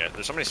so many guys.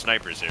 There's so many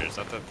snipers here. It's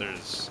not that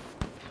there's.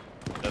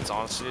 That's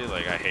honestly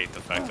like I hate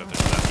the fact that there's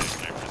that many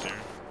snipers here.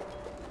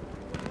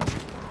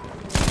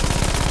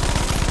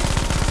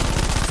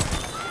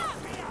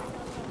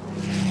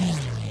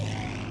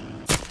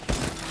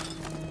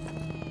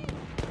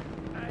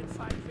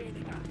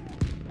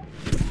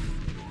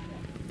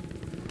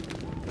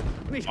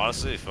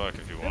 Honestly, fuck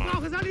if you want.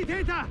 Probably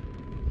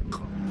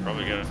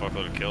get a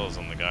fuckload of kills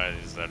on the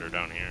guys that are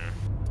down here.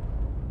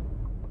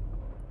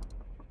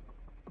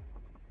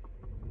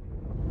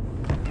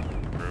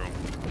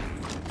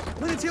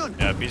 True.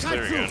 Yeah, B's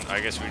clear again. I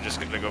guess we're just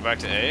gonna go back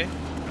to A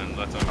and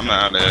let them. I'm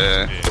at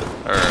A.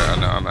 Or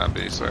no, I'm at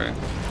B. Sorry.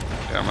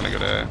 Yeah, I'm gonna go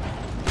to A.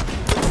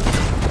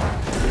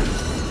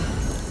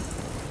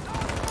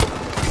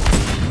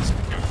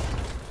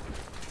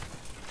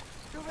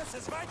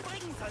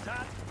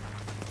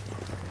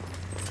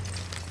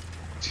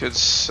 Kids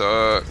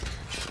suck.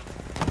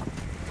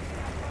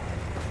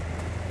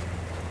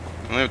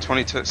 We only have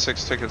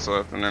 26 tickets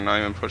left and they're not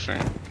even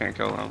pushing. Can't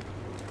kill them.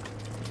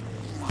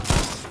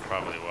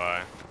 Probably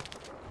why.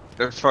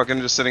 They're fucking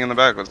just sitting in the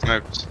back with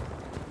snipers.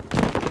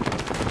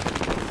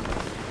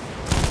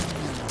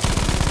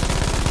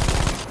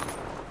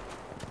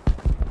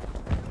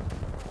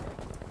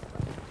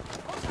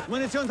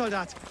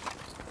 Munitionssoldat.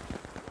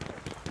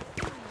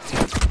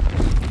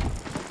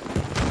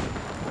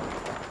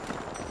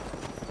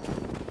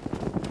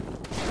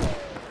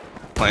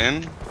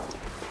 Playing?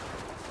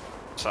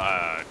 So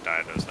I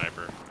died to a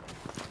sniper.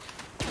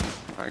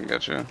 I can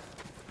get you.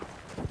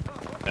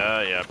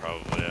 Yeah,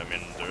 probably. I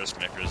mean, there are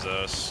snipers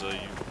though, so you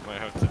might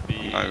have to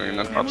be. Not even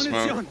gonna pop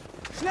smoke.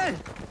 Schnell!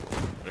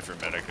 But if you're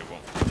medic, it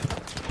won't.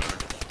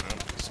 No,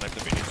 snipe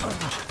the beanie.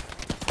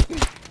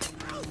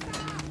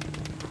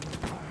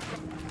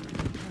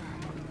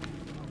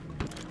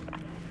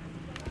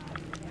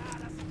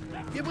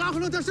 Wir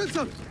brauchen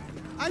Unterstützung!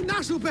 Ein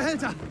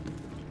Nachschubbehälter!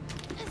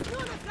 Ist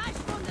nur eine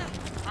Fleischwunde!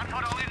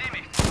 Anforderung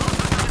genehmigt.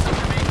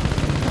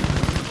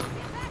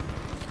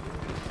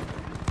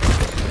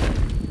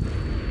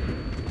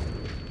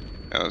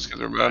 Yeah, those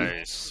kids are bad.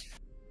 Nice.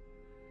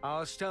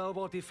 Our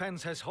stalwart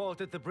defense has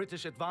halted the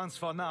British advance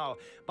for now,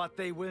 but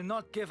they will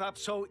not give up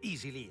so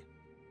easily.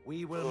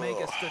 We will make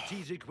a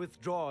strategic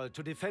withdrawal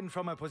to defend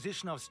from a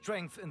position of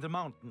strength in the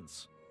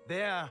mountains.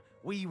 There,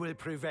 we will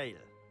prevail.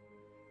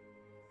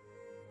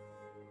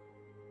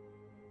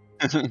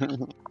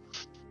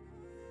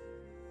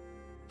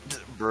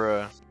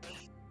 Bruh.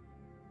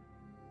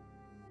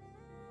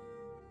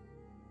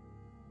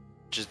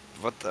 Just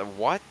what the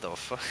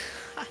fuck?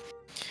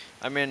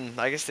 I mean,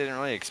 I guess they didn't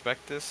really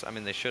expect this. I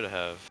mean, they should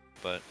have,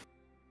 but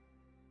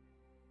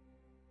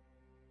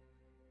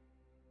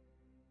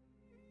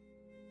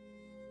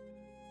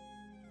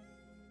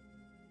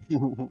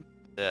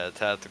yeah,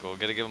 tactical.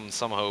 Gotta give them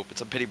some hope.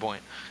 It's a pity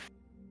point.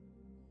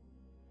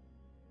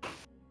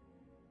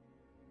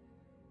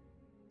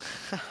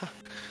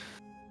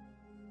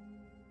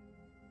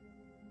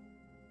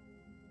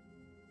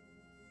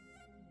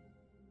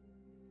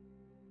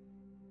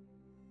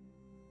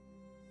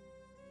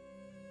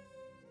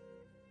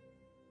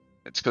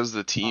 It's because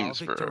the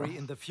teams, bro.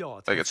 In the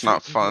fjord Like, it's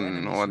not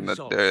fun when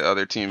the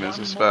other team is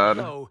this bad.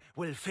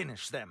 Will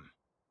finish them.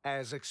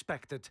 As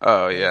expected,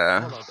 Oh, they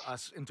yeah. followed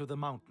us into the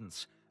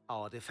mountains.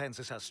 Our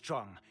defenses are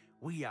strong.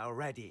 We are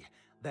ready.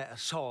 Their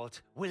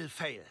assault will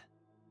fail.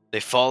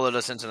 They followed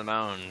us into the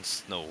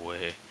mountains. No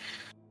way.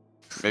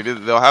 Maybe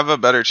they'll have a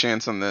better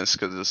chance on this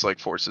because this like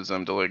forces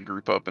them to like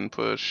group up and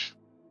push.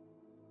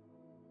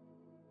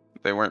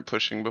 They weren't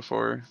pushing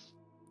before.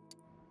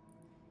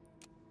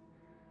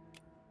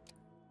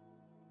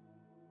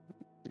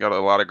 Got a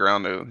lot of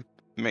ground to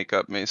make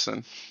up,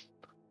 Mason.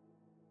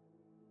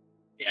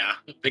 Yeah,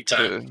 big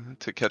time.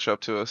 To catch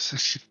up to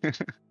us.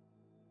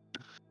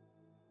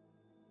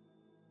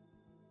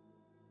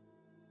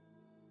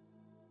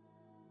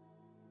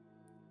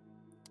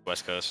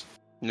 West Coast.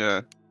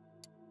 Yeah.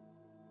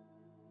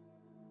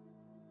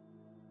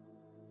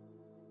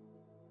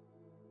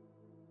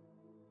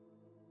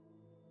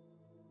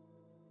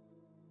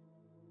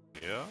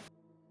 Yeah.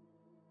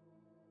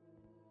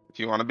 If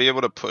you want to be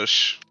able to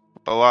push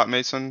a lot,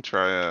 Mason,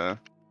 try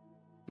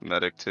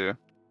medic too.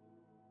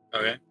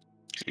 Okay.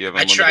 You have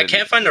I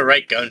can't find the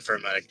right gun for a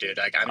medic, dude.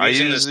 Like, I'm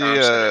using use this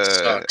Thompson, it the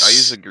sucks. I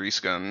use the grease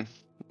gun,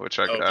 which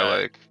I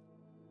like.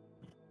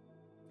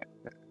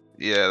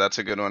 Yeah, that's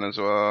a good one as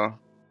well.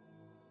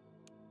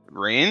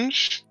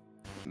 Range?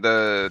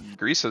 The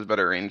grease has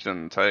better range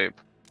than the type.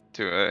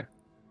 2A.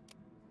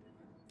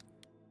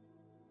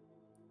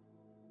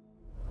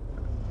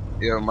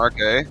 Yo, Mark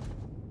A.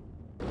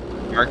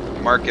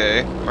 Mark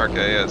A. Mark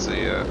A as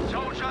the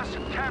Soldiers,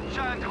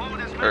 capture and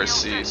hold as many or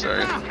C,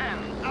 sorry.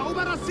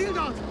 Erober das Ziel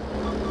dort!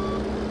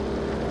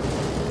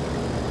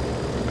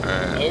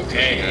 Alright.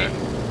 Okay. Yeah.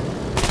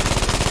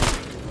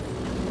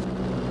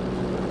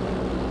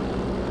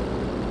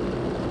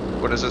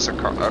 What is this, a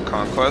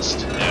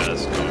conquest? Yeah,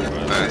 that's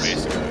conquest.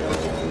 Nice. Basically.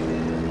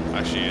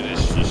 Actually, it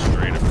is just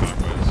straight up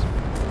conquest.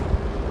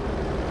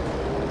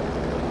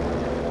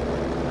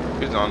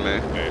 Who's on me?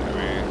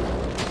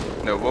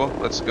 Okay, Noble,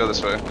 let's go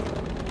this way.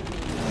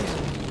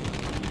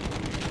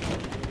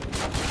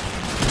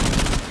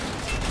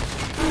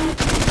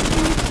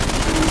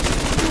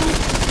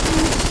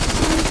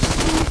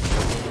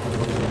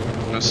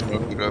 No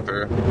smoke can go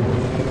through.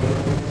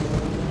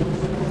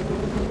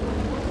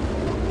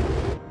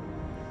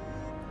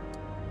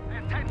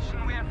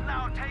 Attention, we have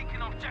now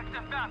taken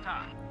objective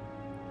Bertha.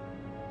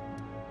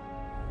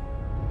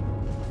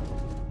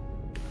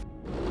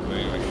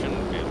 we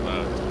shouldn't be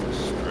allowed to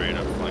straight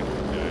up flank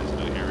the guys,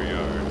 but here we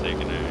are,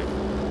 taking A.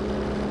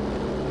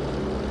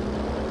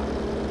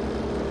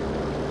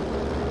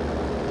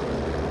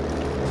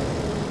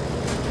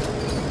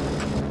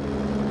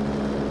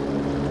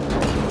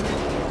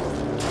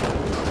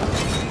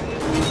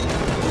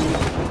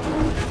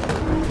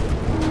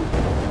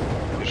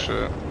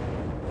 Shit.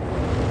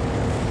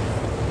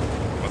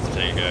 Let's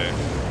take A.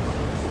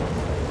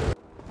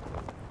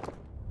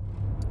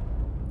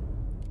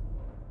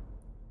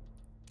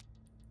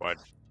 Why'd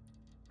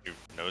you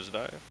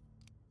nosedive?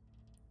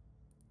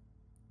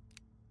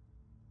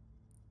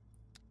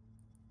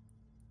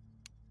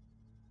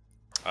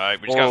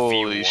 Alright, we just got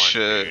Holy V1,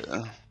 shit. dude. We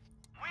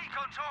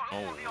control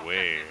all the No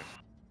way.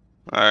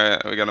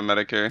 Alright, we got a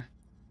medic here.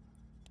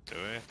 Do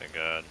we? Thank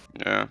God.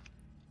 Yeah.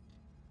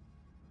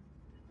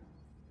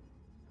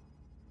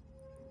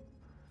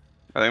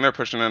 I think they're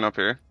pushing in up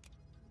here.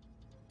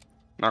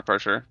 Not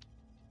quite sure.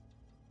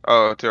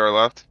 Oh, to our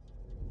left.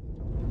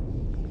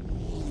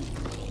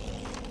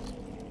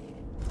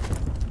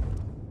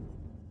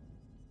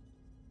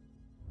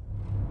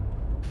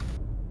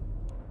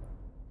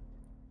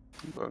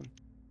 But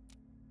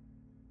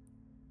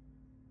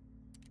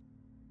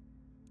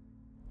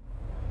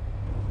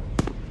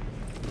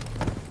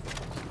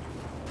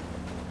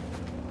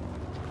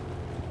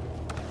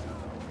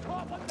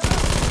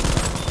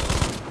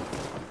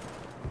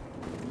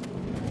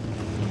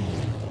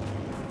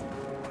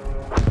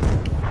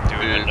Dude,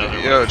 another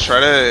yo, one.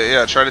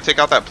 try to take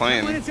out that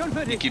plane.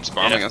 He keeps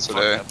bombing Yeah, us fuck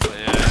today. that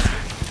play,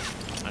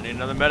 yeah. I need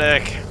another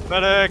medic.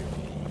 Medic!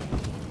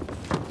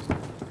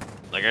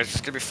 Like, I'm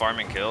just gonna be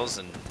farming kills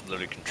and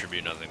literally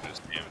contribute nothing to this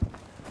game.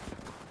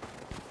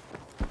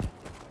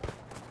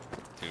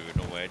 Dude,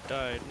 no way I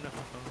died. No.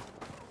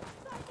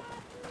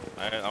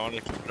 I want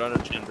to keep it on a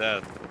chin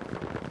death.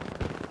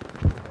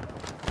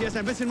 Hier ist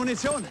ein bisschen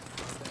Munition.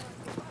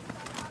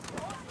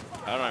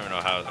 I don't even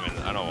know how. I mean,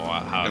 I don't know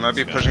how. They might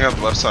be this pushing guy-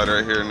 up left side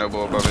right here,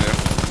 Noble above you.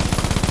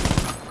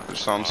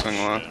 Just saw him swing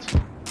shit. left.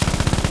 Yeah,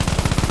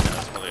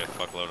 there's probably a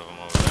fuckload of them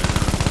over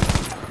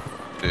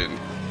there. Dude,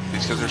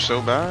 these guys are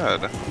so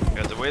bad.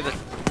 Yeah, the way that.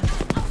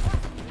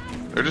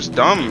 They're just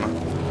dumb.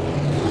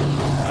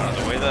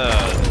 The way the.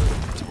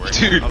 It's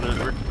working. Dude. Oh,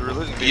 we're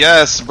losing people.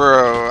 Yes,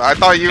 bro. I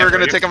thought you Yeah, were bro,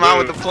 gonna you're take him out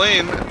with blue. the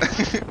plane.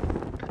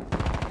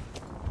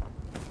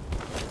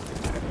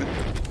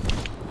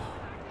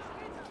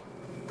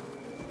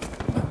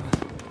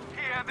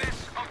 Hear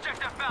this,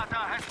 objective Bertha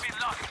has been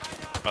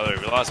lost. By the way,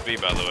 we lost B,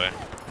 by the way.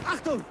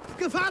 Achtung!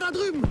 Gefahr da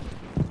drüben!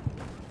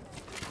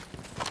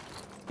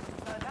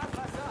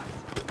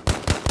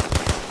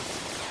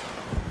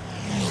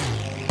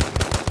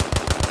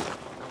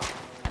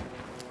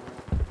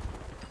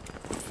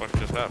 What the fuck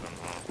just happened?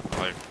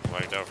 Oh, I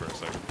lagged out for a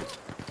second.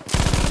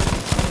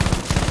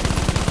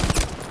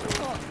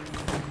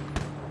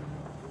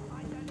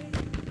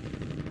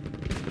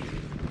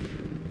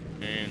 I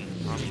mean,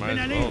 I might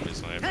as well be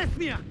sniping. Helft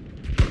mir!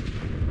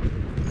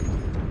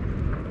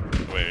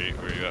 Wait,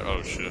 where you at?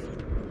 Oh shit.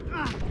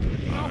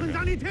 Brauchen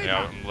Sanitäter!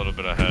 Yeah, I'm a little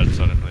bit ahead,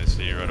 so I didn't really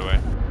see you right away.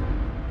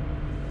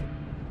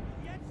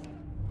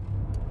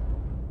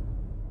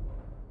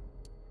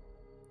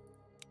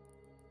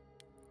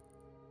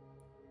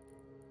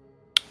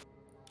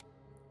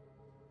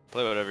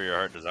 Play whatever your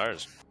heart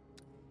desires.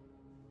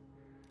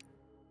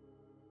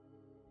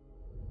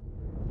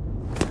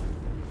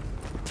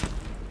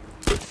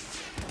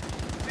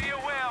 Be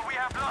aware, we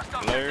have lost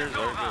Players objective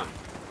are Nova.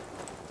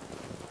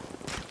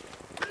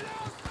 good.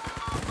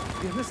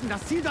 Wir müssen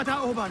das Ziel dort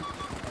erobern!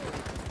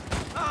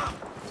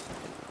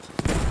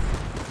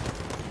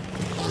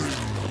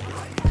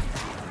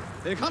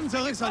 Willkommen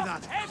zurück,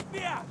 Soldat! Helft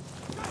mir!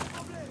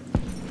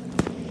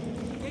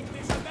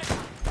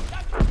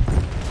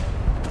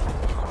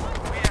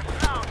 We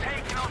have now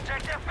taken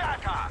objective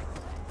Bertha.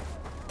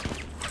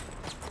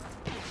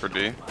 For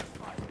D.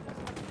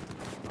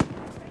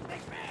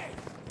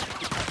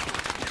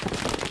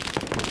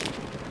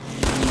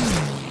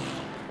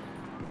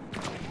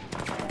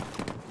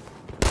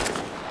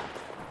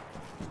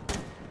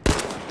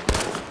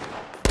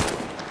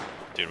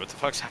 Dude, what the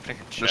fuck's happening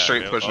in chat? Just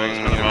straight man? pushing, Oh, it's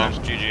been a yeah. while.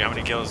 GG, how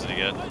many kills did he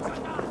get?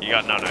 He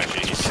got none,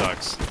 actually. He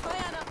sucks.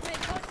 Feuer nach mir,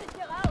 kostet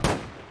hier raus.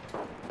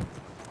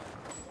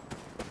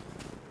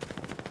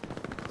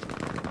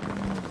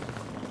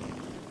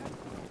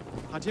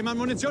 Hat jemand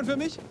Munition für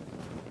mich?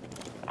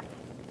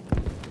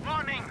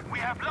 Warning, we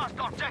have lost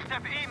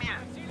objective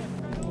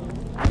Emil.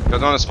 You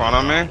guys want to spawn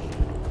on me?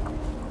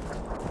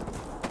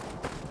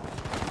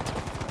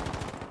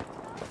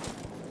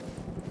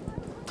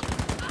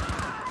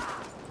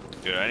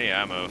 Dude, I need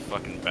ammo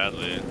fucking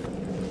badly.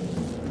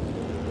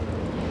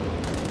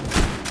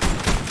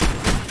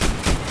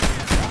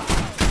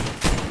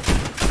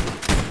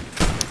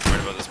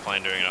 Worried about this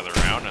plane doing another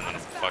round and then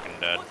I'm fucking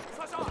dead.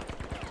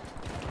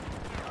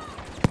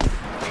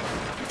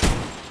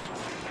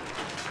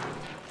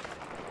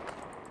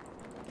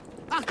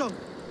 Achtung!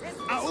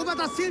 Erobert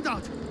das Ziel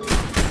dort!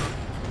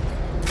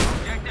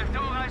 Objective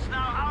Dora is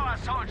now our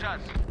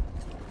soldiers.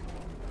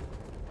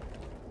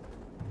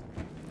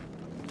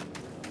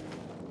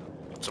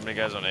 So many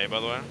guys on A, by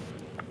the way.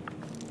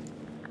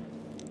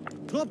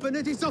 Trupp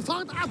benötigt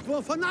sofort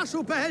Abwurf von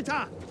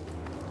Nachschubbehälter!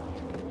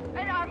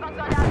 Eine Antwort,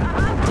 Soldat.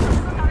 Alarmfahrt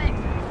ist unterwegs.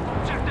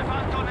 Objective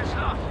Anton is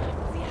lost.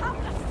 Sie haben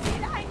das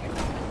Ziel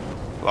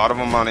eingenommen. A lot of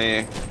them on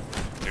E.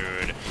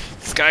 Dude,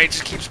 this guy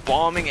just keeps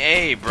bombing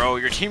A, bro.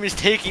 Your team is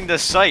taking the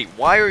site.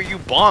 Why are you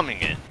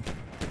bombing it?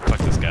 Fuck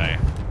this guy.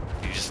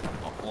 He just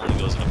only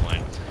goes in a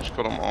plane. Just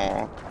killed them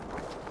all.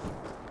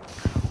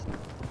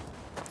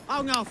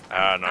 Augen auf! No,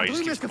 Da he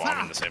just drüben keeps ist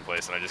bombing Gefahr! the same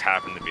place, and I just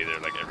happen to be there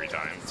like every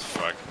time. It's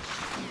fuck.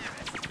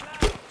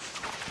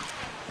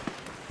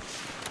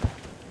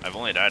 I've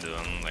only died to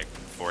them like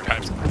 4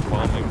 times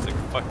bombing. It's like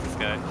fuck this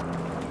guy.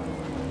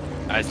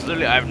 I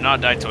have not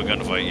died to a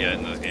gunfight yet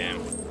in this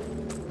game.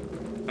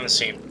 On the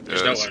same. There's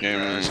Yeah, no this one.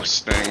 game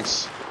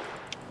stinks.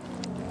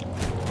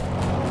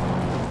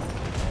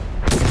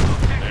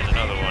 There's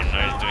another one.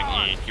 Now he's doing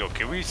E. Yo,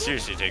 can we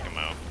seriously take him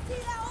out?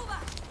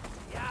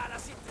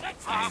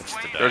 He needs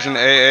to die. There's an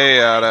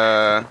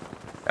AA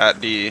at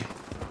D.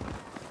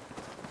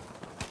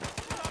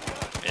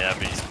 Yeah,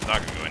 but he's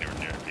not gonna go anywhere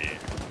near B.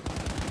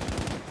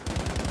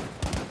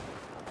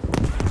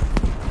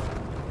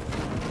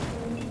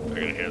 We're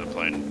gonna hear the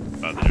plane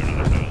about to do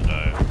another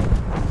nosedive.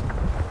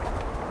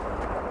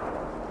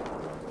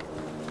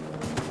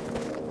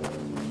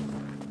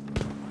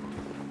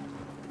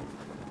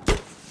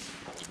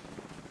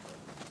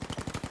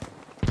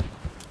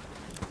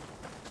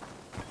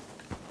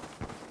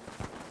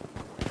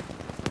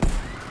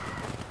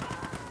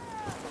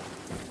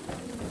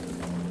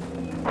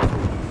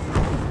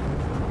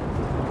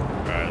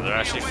 Alright, they're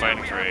actually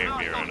fighting for A and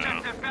B right now.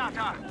 Objective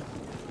Bertha.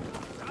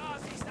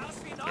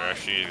 They're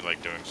actually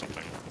like doing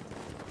something.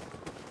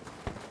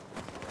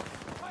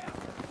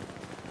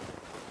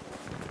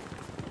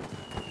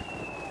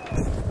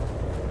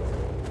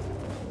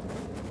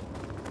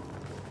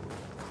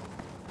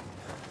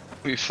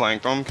 We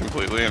flanked them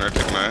completely and are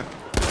taking A.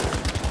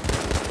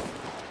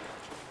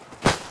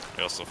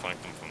 We also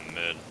flanked them from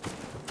mid.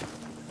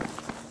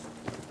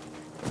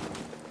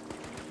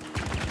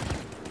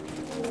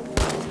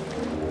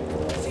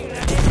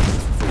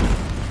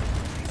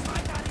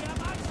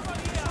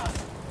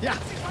 Ja!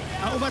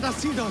 Erobert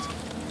das Ziel dort!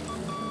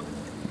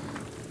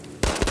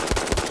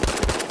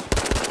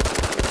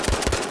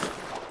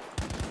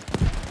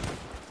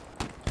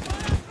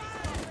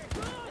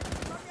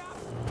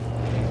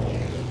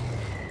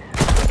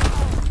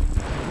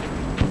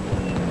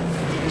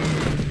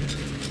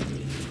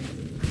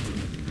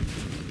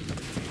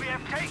 We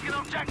have taken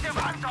objective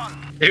Anton.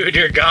 Dude,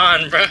 you're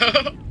gone, bro.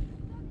 Can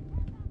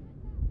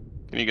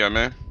you get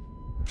me?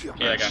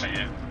 Yeah, I got it.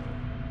 Yeah.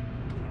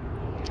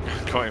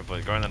 Go in,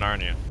 please. Go in the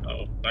Narnia.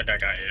 Oh, that guy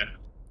got you.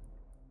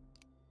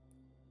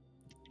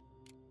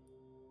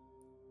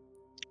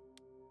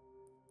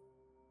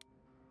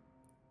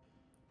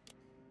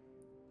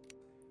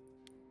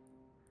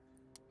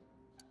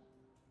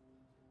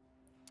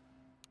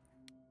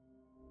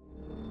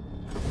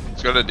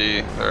 Let's go to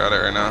D. They're at it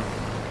right now.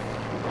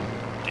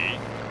 D?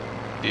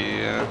 D,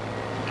 yeah.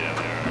 Yeah,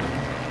 they are.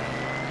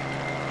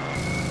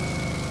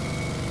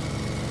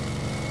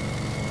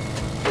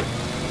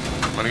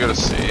 I'm gonna go to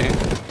C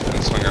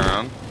and swing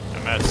around.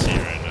 I'm at C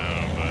right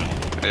now,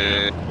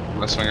 but I'm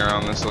gonna swing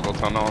around this little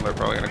tunnel. They're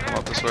probably gonna come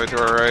up this way to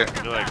our right. I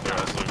feel like they're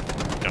also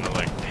kind of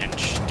like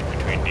pinched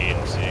between D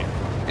and C.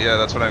 Yeah,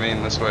 that's what I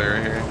mean. This way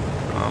right here.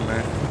 On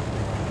me.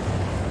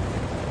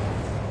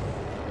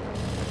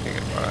 Can't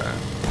get by.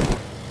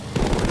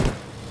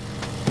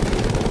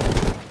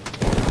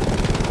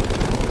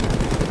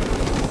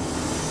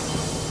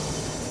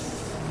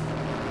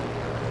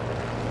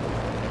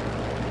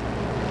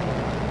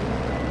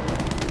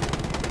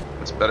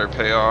 That's better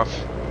payoff.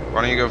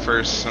 Why don't you go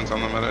first since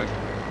I'm the medic?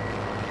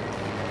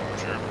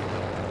 Sure.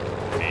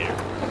 B.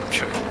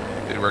 Sure.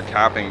 Dude, we're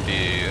capping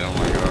D. Oh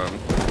my god.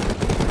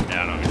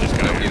 Yeah, no, we just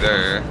gotta Nobody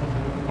there.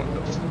 What the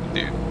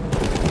dude,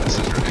 this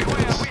is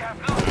ridiculous. We have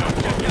lost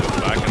objective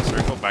Go back in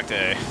circle, back to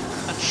A.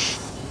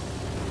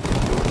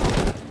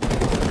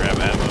 Grab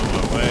ammo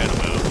one way and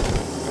I'm out.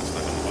 It's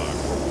not gonna block.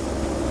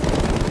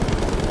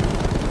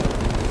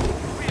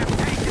 We have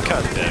taken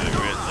God damn it,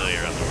 we're literally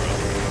around the world.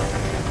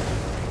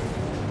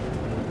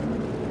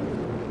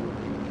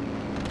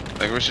 I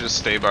think we should just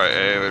stay by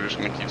A. They're just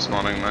gonna keep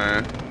spawning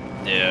there.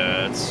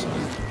 Yeah, that's what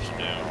we should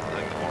do. I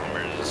think the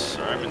bombers,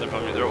 or I mean,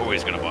 they're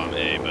always gonna bomb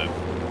A, but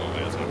oh,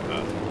 that's not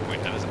bad.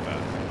 Wait, that isn't bad.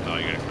 Oh,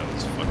 you're gonna kill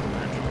this fucking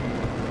merge.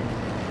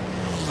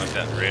 see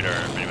that radar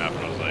minimap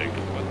and I was like,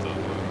 what the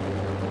fuck?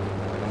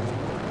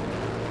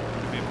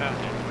 Could be a path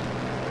here.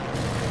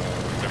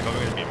 They're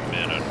probably gonna be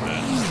mid on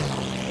mid.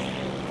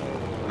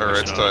 Or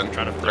right side.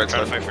 They're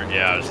trying to fight for.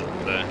 Yeah, I was I'm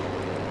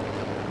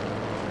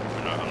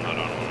not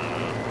on one right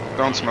now.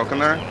 Throwing smoke in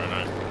there. Right now.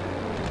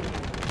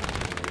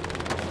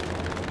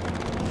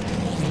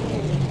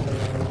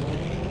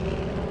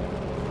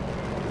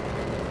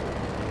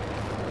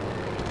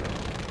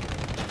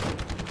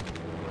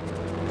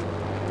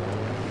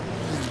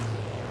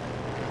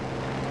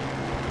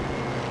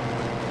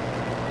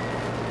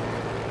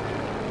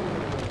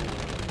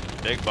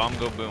 Big bomb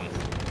go boom.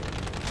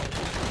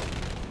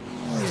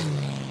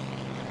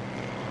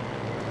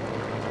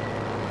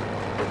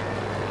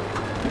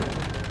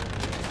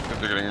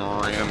 They're getting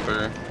ran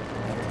through.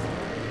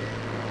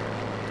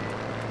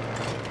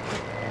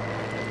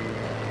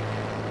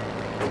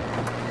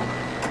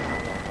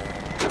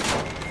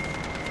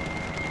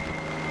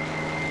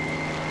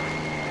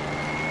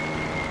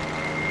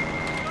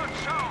 Good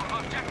show.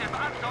 Objective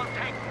Anton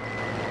taken.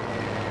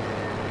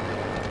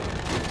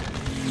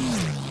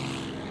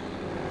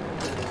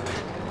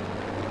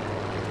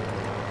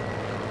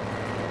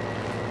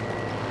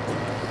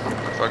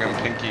 Fucking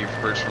pinky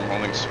hurts from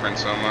holding sprint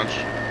so much.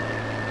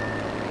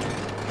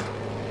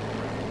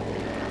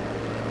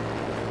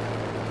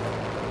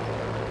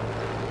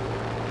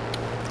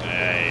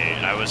 Hey,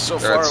 I was so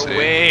far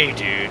away,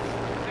 dude.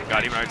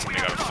 God, even our team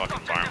got a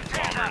fucking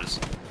bombers.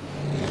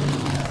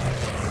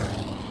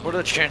 What are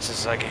the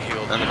chances I get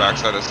healed? And the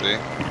backside of C.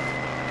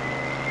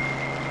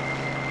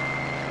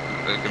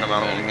 There's a good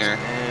amount of them here.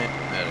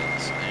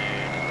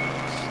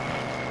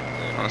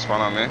 Wanna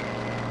spawn on me?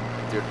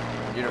 Dude,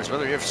 you know,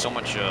 whether you have so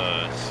much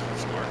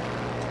score.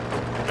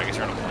 I guess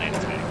you're on a plane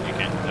today. You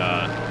can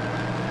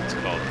it's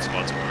called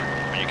squad score.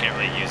 But you can't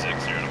really use it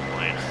because you're on a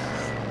plane.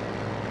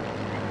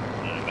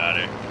 Doesn't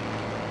matter.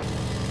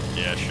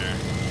 Yeah, sure.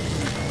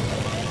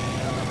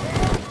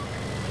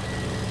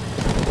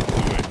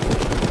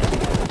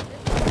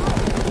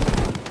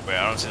 Wait, I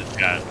don't see the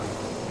chat.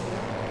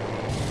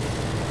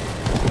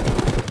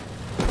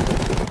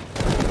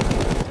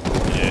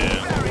 Yeah.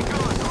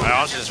 I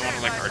also just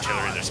want like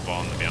artillery in their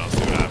spawn to be honest,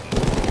 see what happens.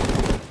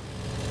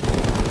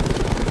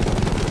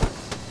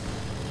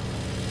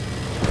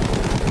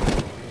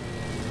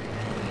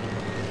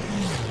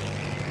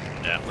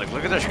 Yeah, like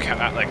look at their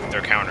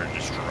their counter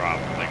just drop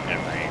like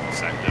every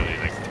second,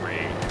 like 3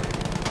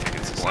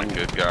 tickets a One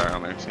second. good guy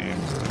on their team.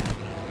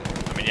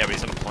 I mean, yeah, but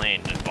he's on a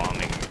plane just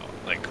bombing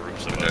like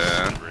groups of us.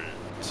 Yeah.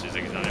 It seems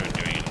like he's not even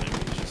doing anything.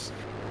 He's just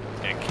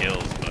getting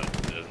kills, but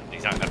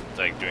he's not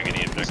like doing any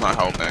objectives. It's not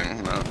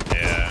helping, no.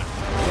 Yeah.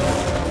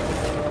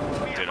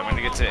 Dude, I'm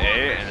gonna get to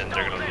A and then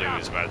they're gonna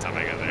lose by the time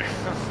I get there.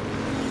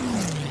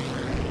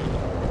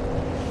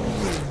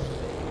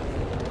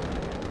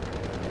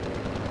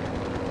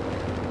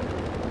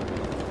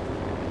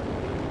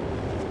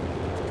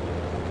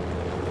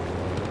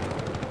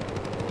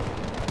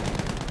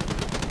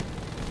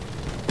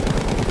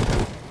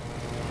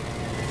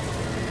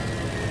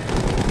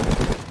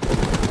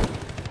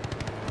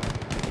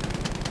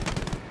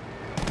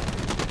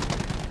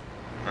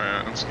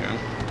 Alright, that's good.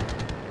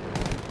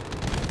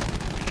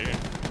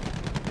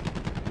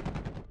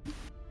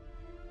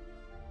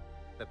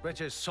 The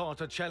British sought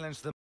to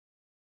challenge the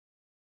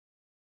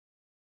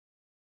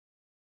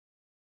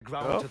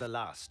ground to the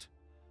last.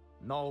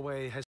 Norway has